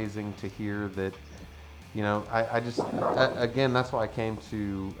so amazing to hear that. I just again, that's why I came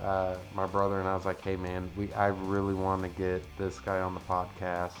to my brother and I was like, hey man, I really want to get this guy on the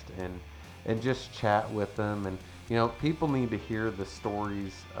podcast and just chat with him. And people need to hear the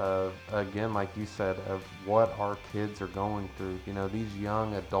stories of, again, like you said, of what our kids are going through. These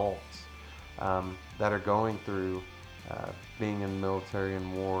young adults that are going through uh, being in the military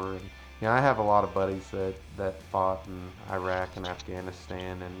and war. And I have a lot of buddies that fought in Iraq and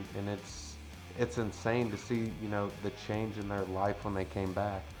Afghanistan, and it's insane to see the change in their life when they came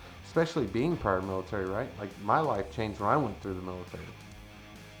back, especially being prior military, right? Like my life changed when I went through the military.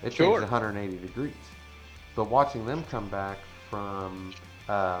 It changed Sure. 180 degrees. But watching them come back from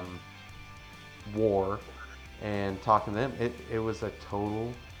um, war and talking to them, it was a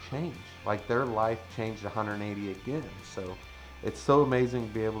total change. Like their life changed 180 again. So it's so amazing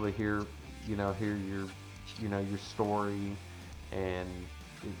to be able to hear your story and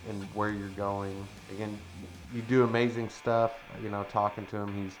and where you're going. Again, you do amazing stuff. Talking to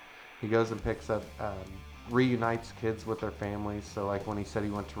him, he goes and picks up. Reunites kids with their families. So, like when he said he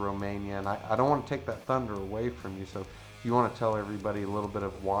went to Romania, and I don't want to take that thunder away from you. So, if you want to tell everybody a little bit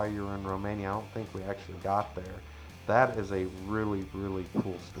of why you're in Romania, I don't think we actually got there. That is a really, really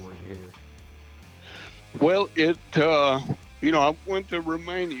cool story to hear. Well, I went to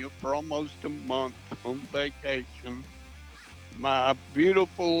Romania for almost a month on vacation. My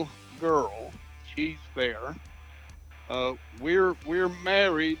beautiful girl, she's there. We're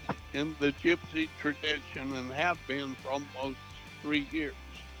married in the gypsy tradition and have been for almost 3 years.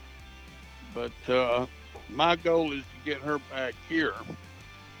 But my goal is to get her back here,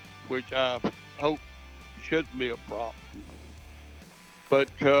 which I hope shouldn't be a problem. But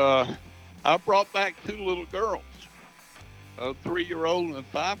I brought back two little girls, a 3-year-old and a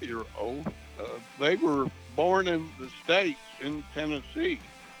 5-year-old. They were born in the States in Tennessee.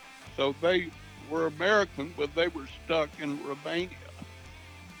 So they were American, but they were stuck in Romania.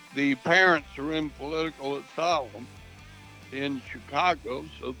 The parents are in political asylum in Chicago,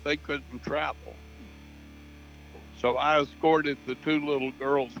 so they couldn't travel. So I escorted the two little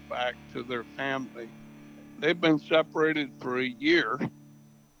girls back to their family. They've been separated for a year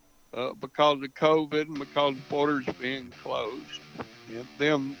because of COVID and because borders being closed and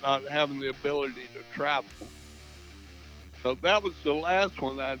them not having the ability to travel. So that was the last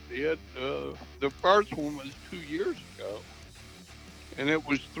one I did. The first one was 2 years ago, and it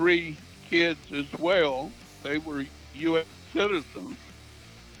was three kids as well. They were U.S. citizens,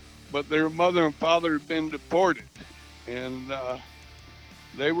 but their mother and father had been deported, and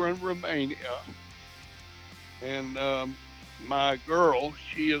they were in Romania. And my girl,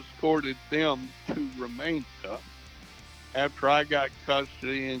 she escorted them to Romania after I got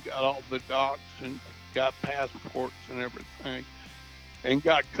custody and got all the docs and got passports and everything and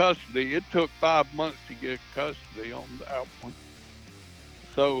got custody. It took 5 months to get custody on that one.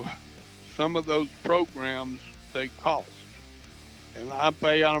 So some of those programs they cost, and I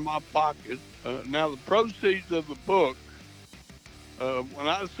pay out of my pocket. Now the proceeds of the book, when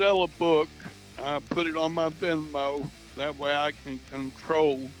I sell a book, I put it on my Venmo. That way I can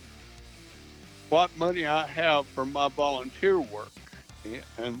control what money I have for my volunteer work.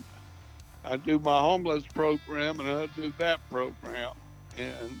 And I do my homeless program and I do that program.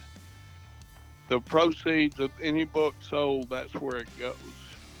 And the proceeds of any book sold, that's where it goes.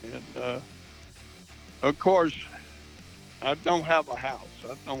 And of course, I don't have a house.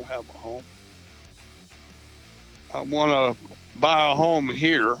 I don't have a home. I want to buy a home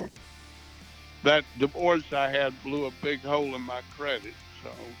here, that divorce I had blew a big hole in my credit. So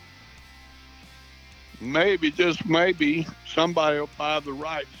maybe, just maybe, somebody will buy the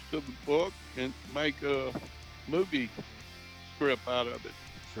rights to the book and make a movie script out of it,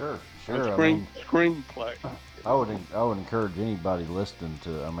 Sure, a sure. I mean, screenplay. I would encourage anybody listening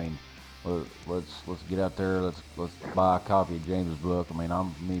to. I mean, let's get out there. Let's buy a copy of James's book. I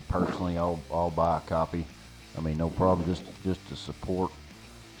mean, me personally, I'll buy a copy. I mean, no problem. Just to support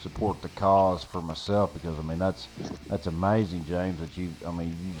the cause for myself, because I mean that's amazing, James, that you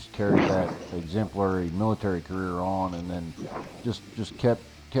just carried that exemplary military career on, and then just kept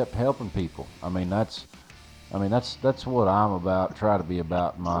helping people. That's what I'm about. Try to be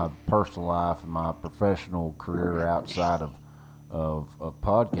about in my personal life and my professional career outside of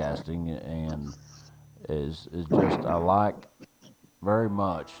podcasting, and is just I like very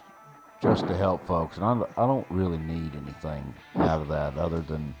much just to help folks, and I don't really need anything out of that other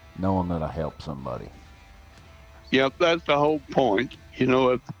than knowing that I helped somebody. Yeah, that's the whole point.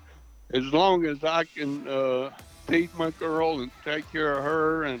 If, as long as I can feed my girl and take care of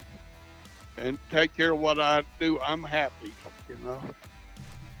her and take care of what I do, I'm happy. You know.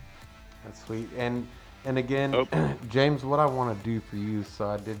 That's sweet. And again, Oh, James, what I want to do for you, so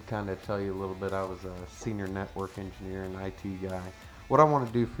I did kind of tell you a little bit. I was a senior network engineer and IT guy. What I want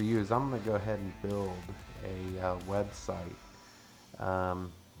to do for you is I'm going to go ahead and build a website.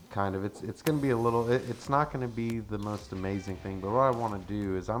 Kind of, it's going to be a little. It's not going to be the most amazing thing, but what I want to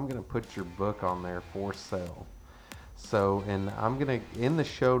do is I'm going to put your book on there for sale. So, and I'm gonna in the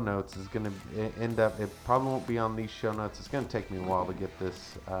show notes is gonna end up. It probably won't be on these show notes. It's gonna take me a while to get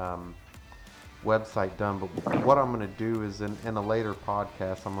this website done. But what I'm gonna do is in a later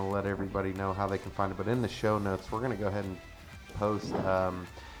podcast, I'm gonna let everybody know how they can find it. But in the show notes, we're gonna go ahead and post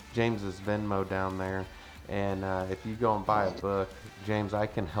James's Venmo down there. And if you go and buy a book, James, I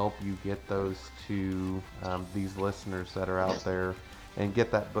can help you get those to these listeners that are out there and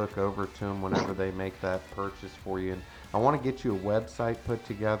get that book over to them whenever they make that purchase for you. And I want to get you a website put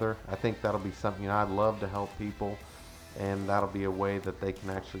together. I think that'll be something, I'd love to help people, and that'll be a way that they can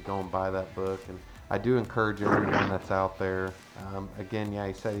actually go and buy that book. And I do encourage everyone that's out there. Again, yeah,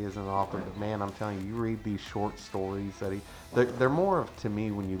 he said he isn't an author, but man, I'm telling you, you read these short stories that they're more of, to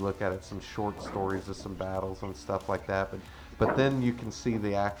me, when you look at it, some short stories of some battles and stuff like that. But then you can see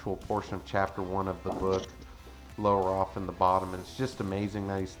the actual portion of chapter 1 of the book lower off in the bottom, and it's just amazing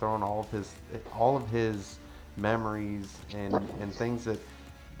that he's thrown all of his memories and things that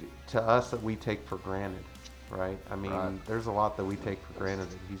to us that we take for granted, right? I mean, Right. there's a lot that we take for granted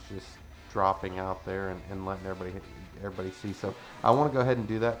that he's just dropping out there and letting everybody see. So I want to go ahead and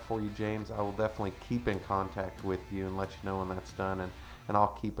do that for you, James. I will definitely keep in contact with you and let you know when that's done, and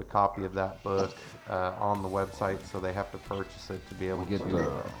I'll keep a copy of that book on the website, so they have to purchase it to be able We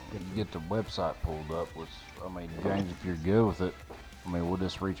to get the website pulled up. I mean, James, if you're good with it, I mean, we'll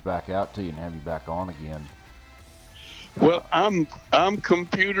just reach back out to you and have you back on again. well, I'm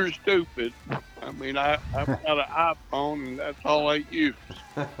computer stupid. I mean, I've got an iPhone and that's all I use.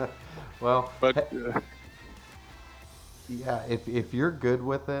 well, But yeah, if you're good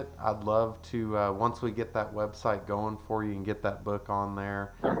with it, I'd love to. Once we get that website going for you and get that book on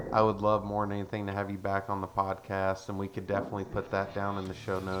there, I would love more than anything to have you back on the podcast, and we could definitely put that down in the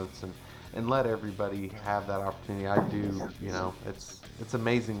show notes and let everybody have that opportunity. I do, it's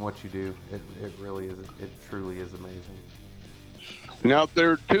amazing what you do. It really is. It truly is amazing. now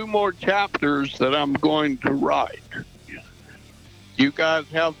there are two more chapters that I'm going to write. You guys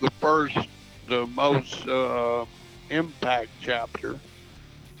have the most impact chapter.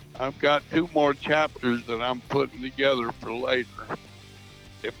 I've got two more chapters that I'm putting together for later.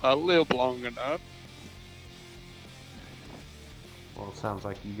 If I live long enough. Well, it sounds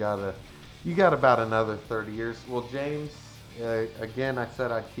like you got about another 30 years. Well, James, again, I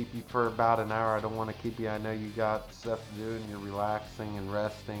said I'd keep you for about an hour. I don't want to keep you. I know you got stuff to do and you're relaxing and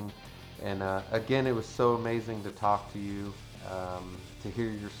resting. And again, it was so amazing to talk to you, to hear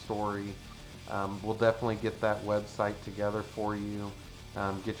your story. We'll definitely get that website together for you,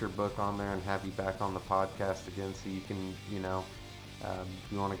 get your book on there, and have you back on the podcast again so you can,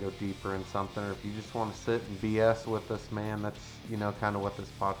 if you want to go deeper in something, or if you just want to sit and BS with us, man, that's, kind of what this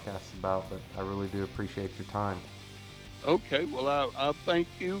podcast is about. But I really do appreciate your time. Okay, well, I thank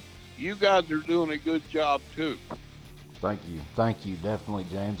you. You guys are doing a good job too. Thank you, definitely,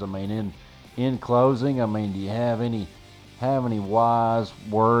 James. I mean, in closing, I mean, do you have any wise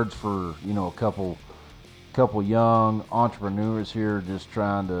words for a couple young entrepreneurs here just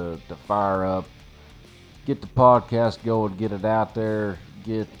trying to fire up, get the podcast going, get it out there,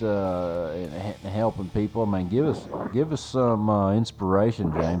 get and helping people? I mean, give us some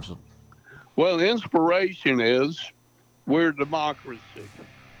inspiration, James. Well, the inspiration is we're democracy.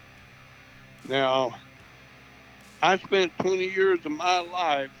 Now, I spent 20 years of my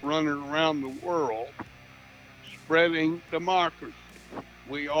life running around the world spreading democracy.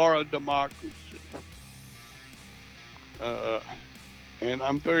 We are a democracy. Uh, and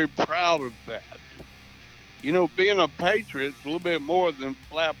I'm very proud of that. You know, being a patriot is a little bit more than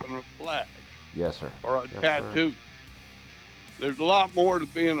flapping a flag Yes, sir. or a Yes, sir. tattoo. There's a lot more to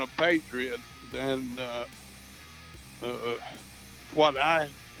being a patriot than uh, what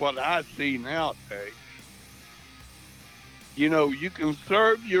I see nowadays. You know, you can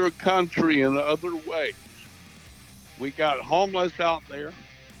serve your country in other ways. We got homeless out there.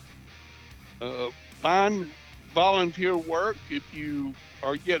 Find volunteer work if you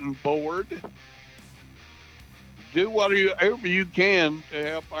are getting bored. Do whatever you can to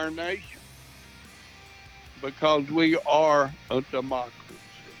help our nation because we are a democracy.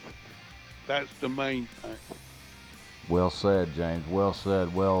 That's the main thing. Well said, James. Well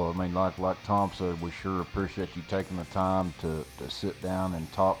said. Well, I mean, like Tom said, we sure appreciate you taking the time to sit down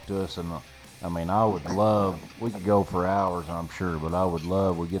and talk to us. And I mean, I would love, we could go for hours, I'm sure, but I would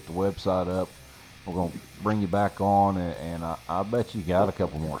love, we get the website up. We're going to bring you back on, and I bet you got a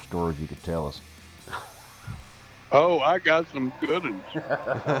couple more stories you could tell us. Oh, I got some good ones.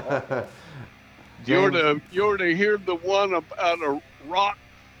 James, You ought to hear the one about a rock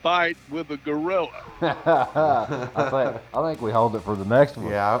fight with a gorilla. I think we hold it for the next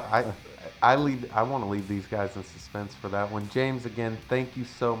one. yeah, I want to leave these guys in suspense for that one. James, again, thank you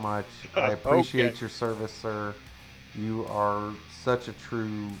so much. I Okay. appreciate your service, sir. You are such a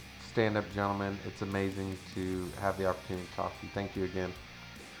true stand-up gentleman. It's amazing to have the opportunity to talk to you. Thank you again.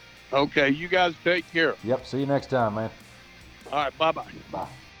 Okay. You guys take care. Yep. See you next time, man. All right. Bye bye. Bye.